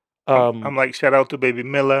 I'm like, shout out to baby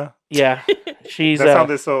Mila. Yeah, she's That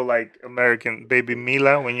sounded so like American. Baby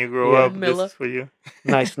Mila, when you grow Yeah. up, this Mila. is for you.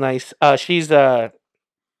 nice. She's now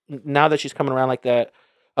that she's coming around like that,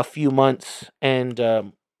 a few months,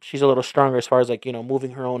 and she's a little stronger as far as like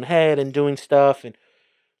moving her own head and doing stuff and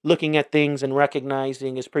looking at things and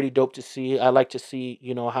recognizing is pretty dope to see. I like to see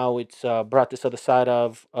how it's brought this other side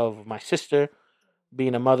of my sister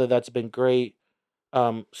being a mother. That's been great.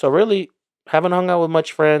 So really haven't hung out with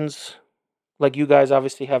much friends like you guys.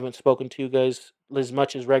 Obviously haven't spoken to you guys as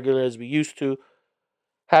much as regular as we used to.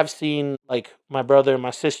 Have seen like my brother and my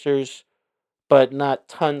sisters, but not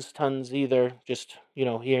tons either. Just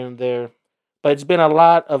here and there. But it's been a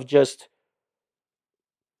lot of just,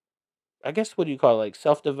 I guess, what do you call it? Like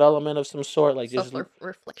self development of some sort, like just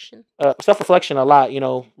Self-reflection. self reflection a lot.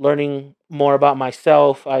 Learning more about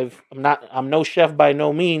myself. I'm no chef by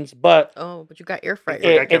no means, but Oh, but you got air It's fryer. like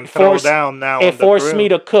I It can throw forced- down now. it on the forced me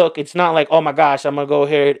grill. to cook. It's not like, oh my gosh, I'm gonna go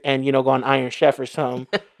ahead and go on Iron Chef or something.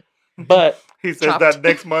 But He says Chopped. that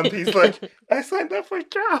next month. He's like, I signed up for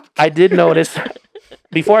Chopped. I did notice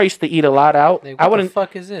before I used to eat a lot out. Like, I what the wouldn't.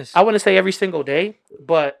 fuck is this? I wouldn't say every single day,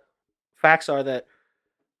 but facts are that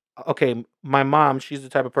okay, my mom, she's the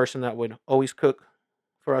type of person that would always cook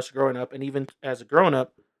for us growing up, and even as a grown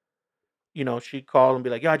up, she'd call and be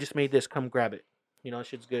like, "Yo, I just made this. Come grab it.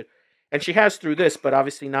 Shit's good." And she has through this, but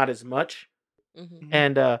obviously not as much. Mhm.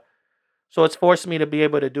 And so it's forced me to be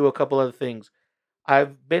able to do a couple other things.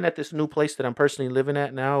 I've been at this new place that I'm personally living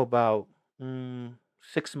at now about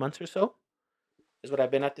 6 months or so. Is what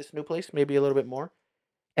I've been at this new place, maybe a little bit more.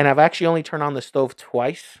 And I've actually only turned on the stove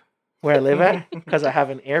twice where I live at because I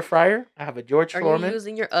have an air fryer. I have a George Are Foreman. you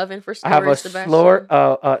using your oven for I have a storage, slower.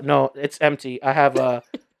 Sebastian? No, it's empty. I have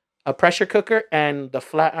a pressure cooker and the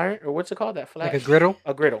flat iron, or what's it called? That flat Like a griddle?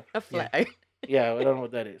 a griddle. A flat iron. Yeah, I don't know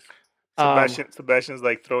what that is. Sebastian's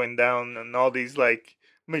like throwing down and all these like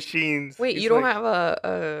machines. Wait, He's you don't like, have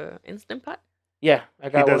a instant pot? Yeah, I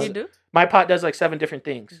got does. one. You do? My pot does like 7 different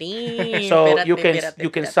things. Damn. So you Espérate,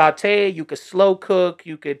 can espérate. saute, you can slow cook,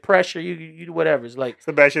 you could pressure, you do whatever. It's like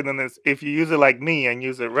Sebastian, and if you use it like me and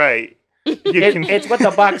use it right, you can. it's what the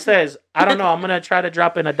box says. I don't know. I'm gonna try to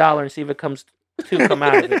drop in $1 and see if it comes to come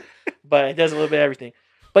out of it. But it does a little bit of everything.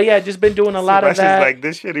 But yeah, just been doing a lot of Sebastian's that. like,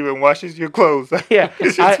 this shit even washes your clothes. Yeah,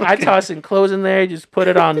 It's just I fucking- toss in clothes in there, just put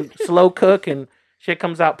it on slow cook, and shit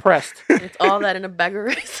comes out pressed. It's all that in a bag of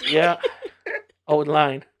rice. Yeah. Old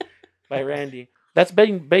line by Randy. That's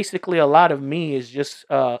been basically a lot of me is just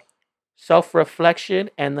self reflection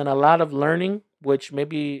and then a lot of learning, which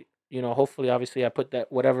maybe, hopefully, obviously, I put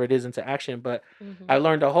that whatever it is into action. But Mhm. I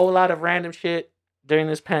learned a whole lot of random shit during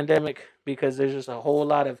this pandemic because there's just a whole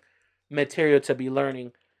lot of material to be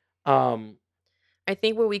learning. I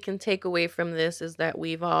think what we can take away from this is that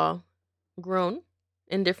we've all grown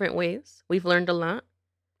in different ways. We've learned a lot.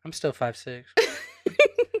 I'm still 5'6".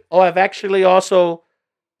 Oh, I've actually also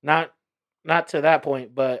not to that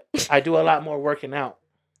point, but I do a lot more working out.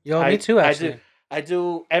 Yo, me too, actually. I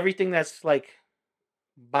do everything that's like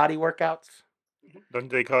body workouts. Don't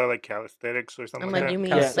they call it like calisthenics or something I'm like like, that? you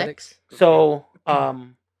mean Calisthenics. sex? So,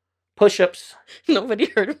 push-ups. Nobody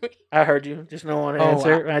heard me. I heard you. Just no one to Oh,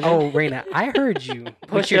 answer. Imagine. Raina, I heard you.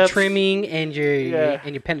 With your Push-ups. trimming and your Yeah.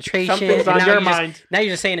 and your penetration. Something's and on now your you're just- mind. now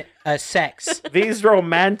you're just saying sex. These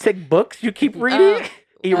romantic books you keep reading,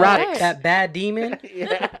 erotic. alright. That bad demon.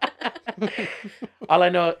 Yeah. All I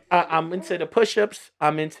know, I'm into the push-ups.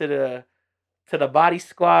 I'm into the body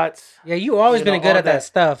squats. Yeah, you always You been know, good all at that that-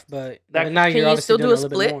 stuff, but now Can you're you obviously still doing do a a little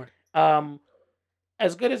bit split? more.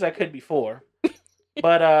 As good as I could before,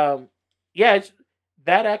 but yeah,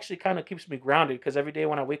 that actually kind of keeps me grounded because every day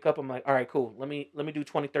when I wake up, I'm like, all right, cool. Let me do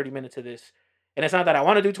 20, 30 minutes of this. And it's not that I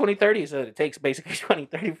want to do 20, 30. It's that it takes basically 20,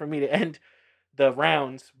 30 for me to end the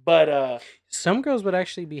rounds. But Some girls would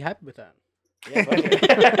actually be happy with that. yeah, fuck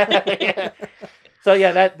it. Yeah. So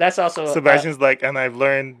yeah, that's also Sebastian's like, and I've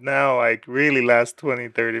learned now, like, really last 20,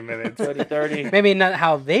 30 minutes. 20, 30. Maybe not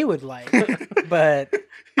how they would like, but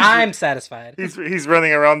I'm satisfied. He's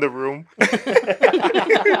running around the room.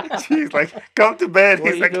 She's like, come to bed.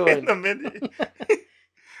 What He's are like, you in doing? a minute.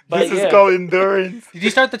 But This yeah. is called endurance. Did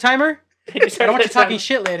you start the timer? I don't want you talking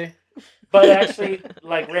shit later. But actually,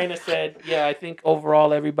 like Raina said, yeah, I think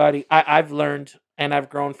overall everybody, I've learned and I've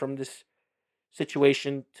grown from this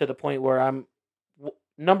situation to the point where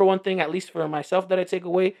number one thing, at least for myself, that I take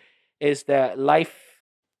away is that life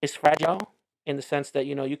is fragile in the sense that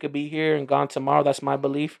you could be here and gone tomorrow. That's my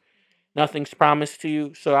belief. Nothing's promised to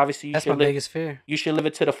you, so obviously That's my biggest fear. you should live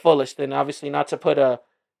it to the fullest. And obviously, not to put a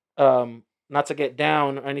not to get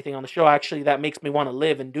down or anything on the show. Actually, that makes me want to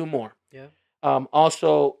live and do more. Yeah.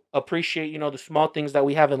 Also appreciate the small things that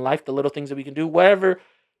we have in life, the little things that we can do, wherever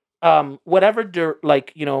you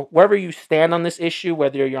stand on this issue,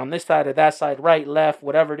 whether you're on this side or that side, right, left,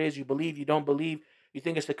 whatever it is, you believe, you don't believe, you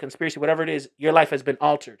think it's a conspiracy, whatever it is, your life has been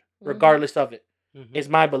altered regardless of it. Is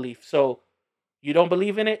my belief. So you don't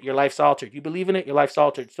believe in it, your life's altered. You believe in it, your life's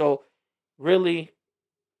altered. So really,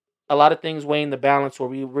 a lot of things weigh in the balance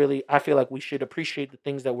where I feel like we should appreciate the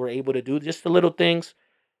things that we're able to do, just the little things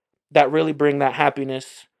that really bring that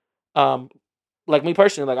happiness. Like me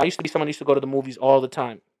personally, like I used to be someone who used to go to the movies all the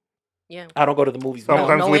time. Yeah. I don't go to the movies now.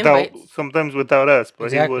 Sometimes without us, but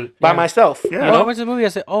Exactly. he would By myself. Yeah. When I went to the movie, I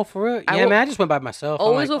said, "Oh, for real? I Yeah, will- man, I just went by myself." I'm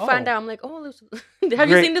Always like, will find "Oh." out. I'm like, oh, have you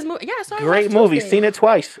Great- seen this movie? Yeah, I saw it Great last movie. Tuesday. Seen it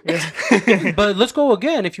twice. But let's go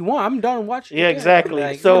again if you want. I'm done watching. Yeah, again. exactly.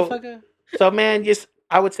 Like, So- motherfucker. So man, just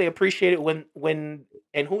I would say appreciate it when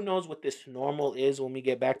and who knows what this normal is when we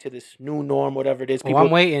get back to this new norm, whatever it is.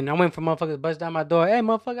 I'm waiting. I'm waiting for motherfuckers to bust down my door. Hey,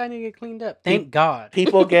 motherfucker, I need to get cleaned up. Thank God.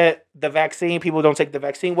 People get the vaccine. People don't take the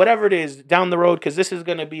vaccine. Whatever it is down the road, because this is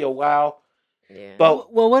gonna be a while. Yeah.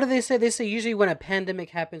 But Well, what do they say? They say usually when a pandemic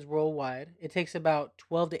happens worldwide, it takes about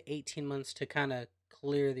 12 to 18 months to kind of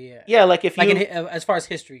clear the air. yeah, like if you As far as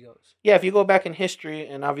history goes. if you go back in history,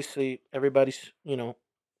 and obviously everybody's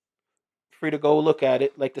free to go look at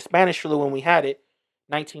it. Like the Spanish flu when we had it,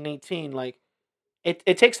 1918. Like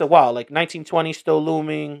it takes a while. Like 1920 still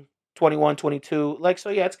looming, 21, 22. Like so,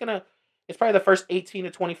 yeah, it's probably the first 18 to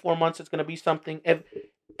 24 months. It's gonna be something.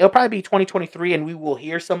 It'll probably be 2023, and we will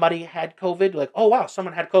hear somebody had COVID. Like, oh wow,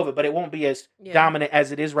 someone had COVID, but it won't be as dominant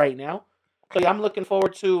as it is right now. So yeah, I'm looking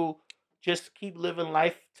forward to just keep living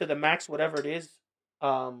life to the max, whatever it is.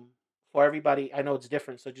 For everybody, I know it's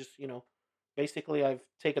different. So just basically, I've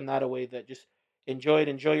taken that away. That just enjoy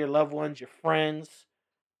your loved ones, your friends,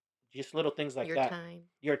 just little things like Your that. time.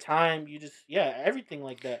 Your time, everything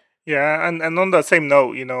like that. Yeah, and on that same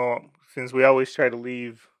note, since we always try to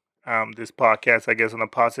leave this podcast, I guess, on a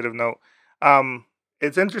positive note,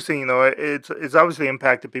 it's interesting, it's obviously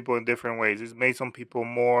impacted people in different ways. It's made some people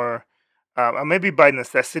more, maybe by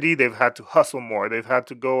necessity, they've had to hustle more. They've had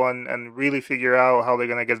to go on and really figure out how they're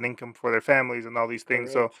going to get an income for their families and all these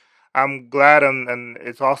things. So I'm glad, and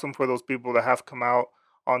it's awesome for those people that have come out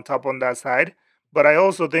on top on that side. But I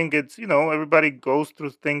also think it's, everybody goes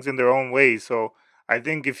through things in their own ways. So I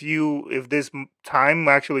think if this time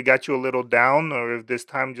actually got you a little down, or if this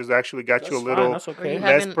time just actually got you a That's fine, little that's Or okay. you less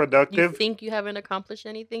haven't- You productive. think you haven't accomplished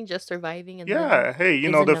anything, just surviving and Yeah, living. hey,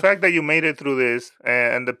 is the enough. fact that you made it through this,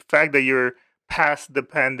 and the fact that you're past the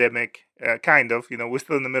pandemic, kind of, we're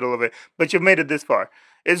still in the middle of it, but you've made it this far.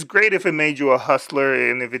 It's great if it made you a hustler,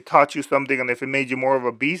 and if it taught you something, and if it made you more of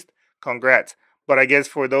a beast, congrats. But I guess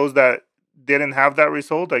for those that didn't have that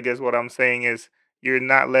result, I guess what I'm saying is you're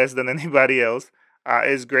not less than anybody else.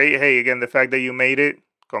 It's great. Hey, again, the fact that you made it,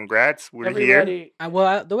 congrats. We're here. Everybody,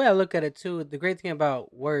 The way I look at it too, the great thing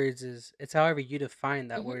about words is it's however you define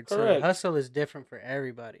that word. So correct. hustle is different for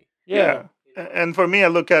everybody. yeah. And for me, I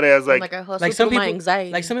look at it as I'm like, I hustle like some through my people-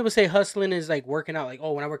 anxiety. Like some people say hustling is like working out. Like,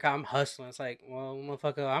 oh, when I work out, I'm hustling. It's like, well,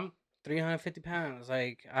 motherfucker, I'm 350 pounds.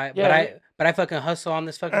 Like, but I fucking hustle on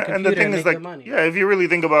this fucking computer and the thing and is, make like, good money. yeah, if you really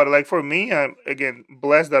think about it, like for me, I'm again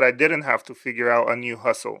blessed that I didn't have to figure out a new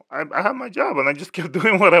hustle. I had my job, and I just kept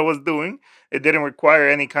doing what I was doing. It didn't require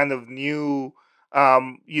any kind of new,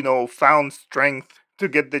 found strength to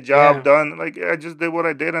get the job Yeah. done. Like I just did what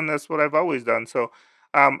I did, and that's what I've always done. So,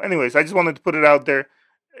 anyways, I just wanted to put it out there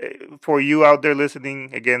for you out there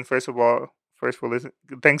listening. Again, first for listening,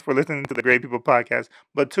 thanks for listening to the Great People Podcast.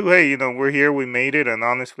 But two, hey, we're here, we made it, and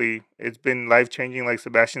honestly, it's been life changing, like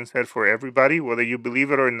Sebastian said, for everybody, whether you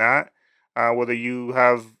believe it or not, whether you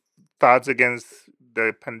have thoughts against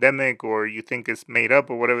the pandemic or you think it's made up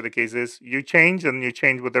or whatever the case is. You change, and you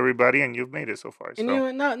change with everybody, and you've made it so far. And So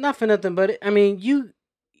you know, not for nothing, but I mean, you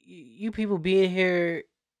people being here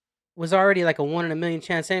was already like a 1 in a million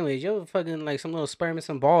chance, anyways. You're fucking like some little sperm and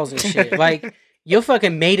some balls and shit. Like you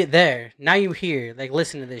fucking made it there. Now you're here, like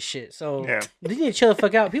listening to this shit. So yeah, you need to chill the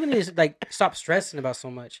fuck out. People need to like stop stressing about so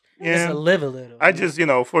much. Just Yeah. to live a little. I you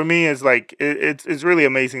know? just, for me, it's like it's really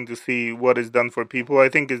amazing to see what it's done for people. I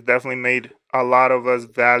think it's definitely made a lot of us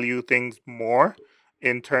value things more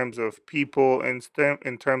in terms of people and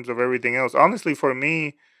in terms of everything else. Honestly, for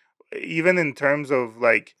me, even in terms of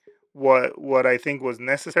like what I think was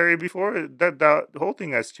necessary before, that the whole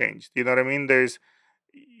thing has changed. You know what I mean?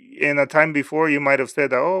 in a time before, you might have said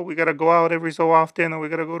that, oh, we gotta go out every so often, or we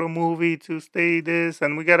gotta go to a movie to stay this,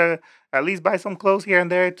 and we gotta at least buy some clothes here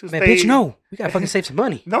and there to Man, stay. bitch, no. We gotta fucking save some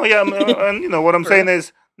money. No, yeah, and you know what I'm saying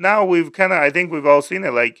is now we've kind of, I think we've all seen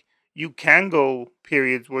it. Like you can go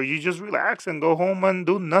periods where you just relax and go home and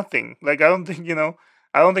do nothing. Like I don't think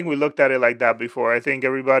I don't think we looked at it like that before. I think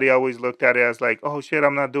everybody always looked at it as like, oh shit,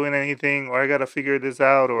 I'm not doing anything, or I gotta figure this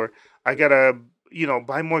out, or I gotta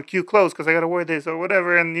buy more cute clothes because I gotta wear this or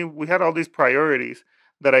whatever. And we had all these priorities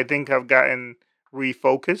that I think have gotten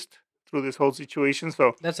refocused through this whole situation.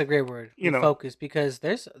 So That's a great word. You know. Focus, because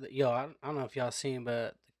there's I don't know if y'all seen,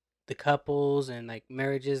 but the couples and like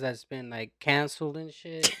marriages that's been like canceled and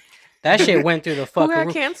shit. That shit went through the Who fucking got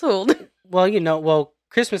roof. canceled? Well,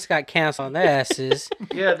 Christmas got canceled on their asses.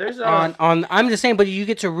 Yeah, there's on I'm just saying, but you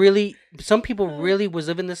get to really, some people really was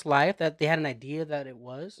living this life that they had an idea that it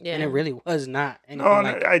was, and Yeah. it really was not anything no, and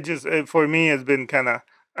like I just for me it's been kind of,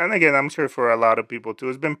 and again I'm sure for a lot of people too,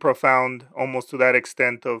 it's been profound almost to that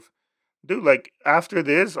extent of, dude, like after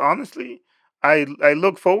this, honestly, I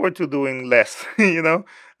look forward to doing less. Even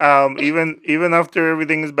after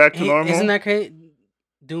everything is back to normal. Isn't that crazy?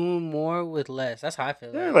 Doing more with less. That's how I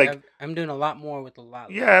feel. Yeah, Like, like- I'm doing a lot more with a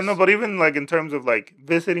lot Yeah, less. no, but even like in terms of like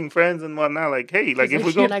visiting friends and whatnot, like hey, like He's if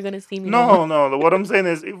we go, you're not gonna see me. No, no, no, what I'm saying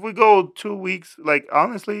is if we go 2 weeks, like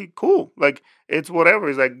honestly, cool. Like it's whatever.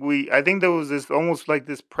 It's like I think there was this almost like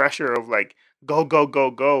this pressure of like go, go,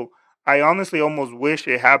 go, go. I honestly almost wish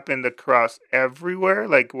it happened across everywhere,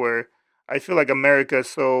 like where I feel like America is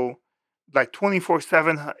so like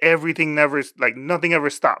 24/7, everything never like nothing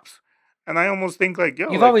ever stops. And I almost think like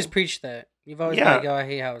yo, You've like, always preached that. You've always been Yeah. like, yo, I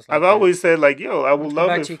hate how it's like I've that. always said like yo, I Let's would go love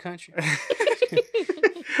back if to your country.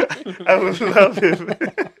 I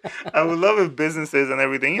would love if businesses and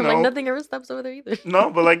everything, I'm like nothing ever stops over there either. No,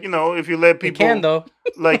 but like if you let It people can though.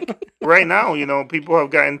 like right now, people have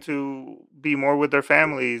gotten to be more with their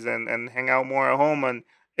families and hang out more at home. And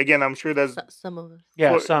again, I'm sure that's Some of us.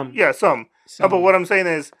 yeah, for- some. yeah, some. No, but Some- what I'm saying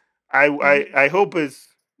is, I hope it's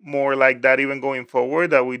more like that even going forward.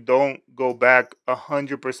 That we don't go back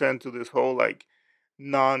 100% to this whole like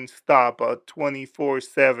non-stop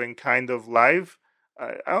 24/7 kind of life.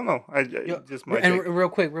 I don't know. I Yo, just my and take. real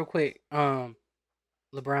quick, LeBron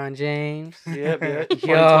James. Yep, yeah. 2020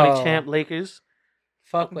 Yo. champ Lakers.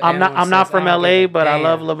 Fuck what I'm not everyone I'm not says, from I don't LA, give a but I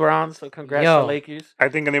love damn. LeBron, so congrats Yo. to Lakers. I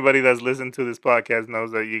think anybody that's listened to this podcast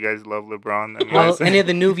knows that you guys love LeBron. And Well, listen- any of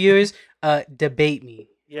the new viewers, debate me.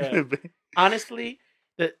 Yeah. Honestly,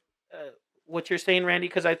 the what you're saying, Randy,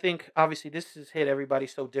 because I think obviously this has hit everybody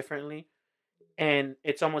so differently, and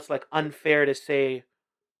it's almost like unfair to say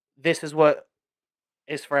this is what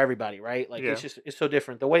is for everybody, right? Like Yeah. it's so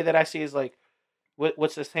different. The way that I see is like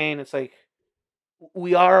what's the saying? It's like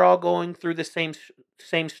we are all going through the same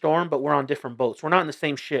storm, but we're on different boats. We're not in the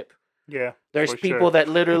same ship. Yeah, There's for people sure. that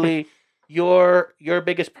literally your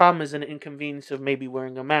biggest problem is an inconvenience of maybe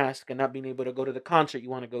wearing a mask and not being able to go to the concert you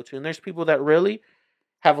want to go to. And there's people that really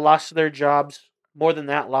have lost their jobs, more than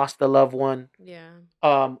that, lost a loved one, Yeah.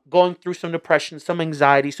 going through some depression, some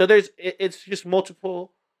anxiety. So it's just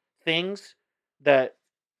multiple things that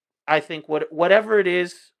I think whatever it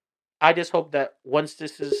is, I just hope that once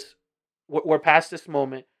we're past this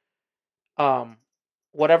moment,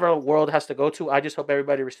 whatever the world has to go to, I just hope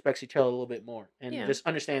everybody respects each other a little bit more and Yeah. just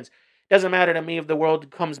understands. Doesn't matter to me if the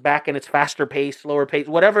world comes back and it's faster paced, slower paced,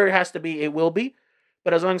 whatever it has to be, it will be.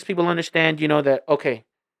 But as long as people understand, that okay,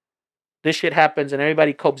 this shit happens and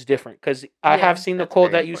everybody copes different. Because I Yeah, have seen the that's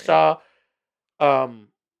quote very that you important. saw.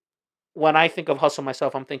 When I think of hustle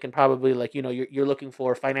myself, I'm thinking probably like you're looking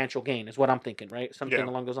for financial gain is what I'm thinking, right? Something Yeah.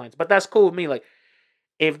 along those lines. But that's cool with me. Like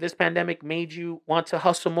if this pandemic made you want to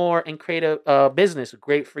hustle more and create a business,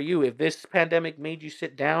 great for you. If this pandemic made you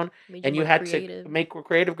sit down Made and you more had creative. to make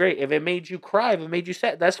creative, great. If it made you cry, if it made you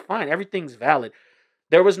sad, that's fine. Everything's valid.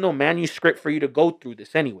 There was no manuscript for you to go through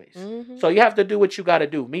this anyways. Mhm. So you have to do what you got to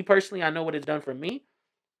do. Me personally, I know what it's done for me,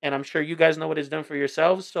 and I'm sure you guys know what it's done for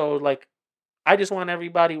yourselves. So like, I just want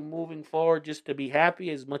everybody moving forward just to be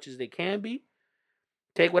happy as much as they can be.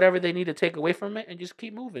 Take whatever they need to take away from it and just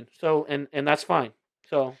keep moving. So and that's fine.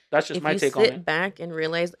 So that's just if my you take on sit it. back and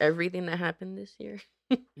realize everything that happened this year,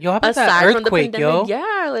 Yo, how about that aside from the earthquake, pandemic, yo?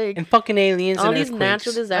 yeah, like And fucking aliens all and these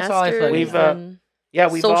natural earthquakes. That's all I feel disasters like. We've, about. and Yeah,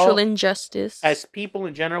 we've social all, injustice. as people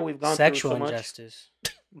in general, we've gone Sexual through so much. injustice.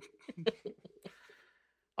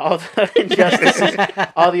 All the injustices.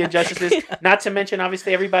 All the injustices. Not to mention,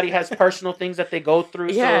 obviously, everybody has personal things that they go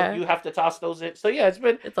through, Yeah. so you have to toss those in. So yeah,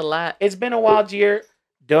 It's a lot. it's been a wild year.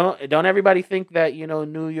 Don't everybody think that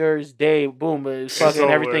New Year's Day, boom, fucking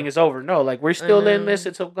over. everything is over. No, like we're still in this.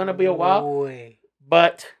 It's gonna be a while, Boy.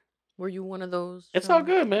 but Were you one of those? It's all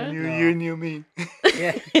good, man. New No. year, new me.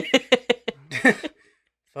 Yeah.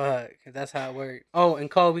 Fuck. That's how it worked. Oh, and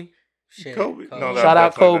Kobe. Shit. Kobe. No, Shout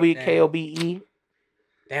out that's not Kobe, good. Kobe. Damn,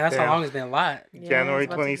 that's Damn. how long it's been a lot. Yeah, January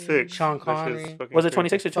it's about to be- 26th. Sean That's just Connery. fucking Was it crazy.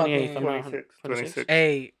 26 or 28th? I'm not 26, 26.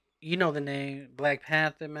 Hey, you know the name Black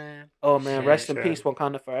Panther, man. Oh man, rest in Shit. peace,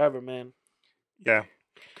 Wakanda forever, man. Yeah.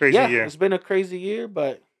 Crazy Yeah, year. it's been a crazy year,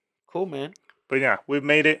 but cool, man. But yeah, we've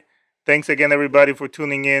made it. Thanks again, everybody, for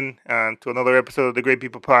tuning in to another episode of the Great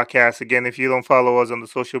People Podcast. Again, if you don't follow us on the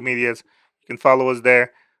social medias, you can follow us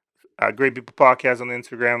there. Great People Podcast on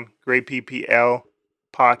Instagram, Great PPL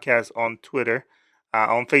Podcast on Twitter.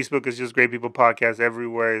 On Facebook, it's just Great People Podcast.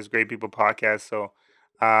 Everywhere is Great People Podcast. So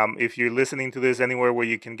if you're listening to this anywhere where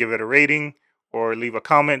you can give it a rating or leave a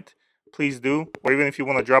comment, please do. Or even if you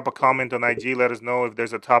want to drop a comment on IG, let us know if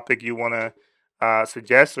there's a topic you want to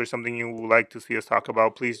suggest or something you would like to see us talk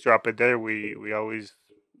about. Please drop it there. We always,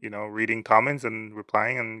 reading comments and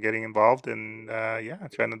replying and getting involved and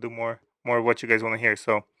trying to do more of what you guys want to hear.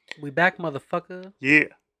 So We back, motherfucker. yeah,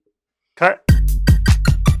 cut.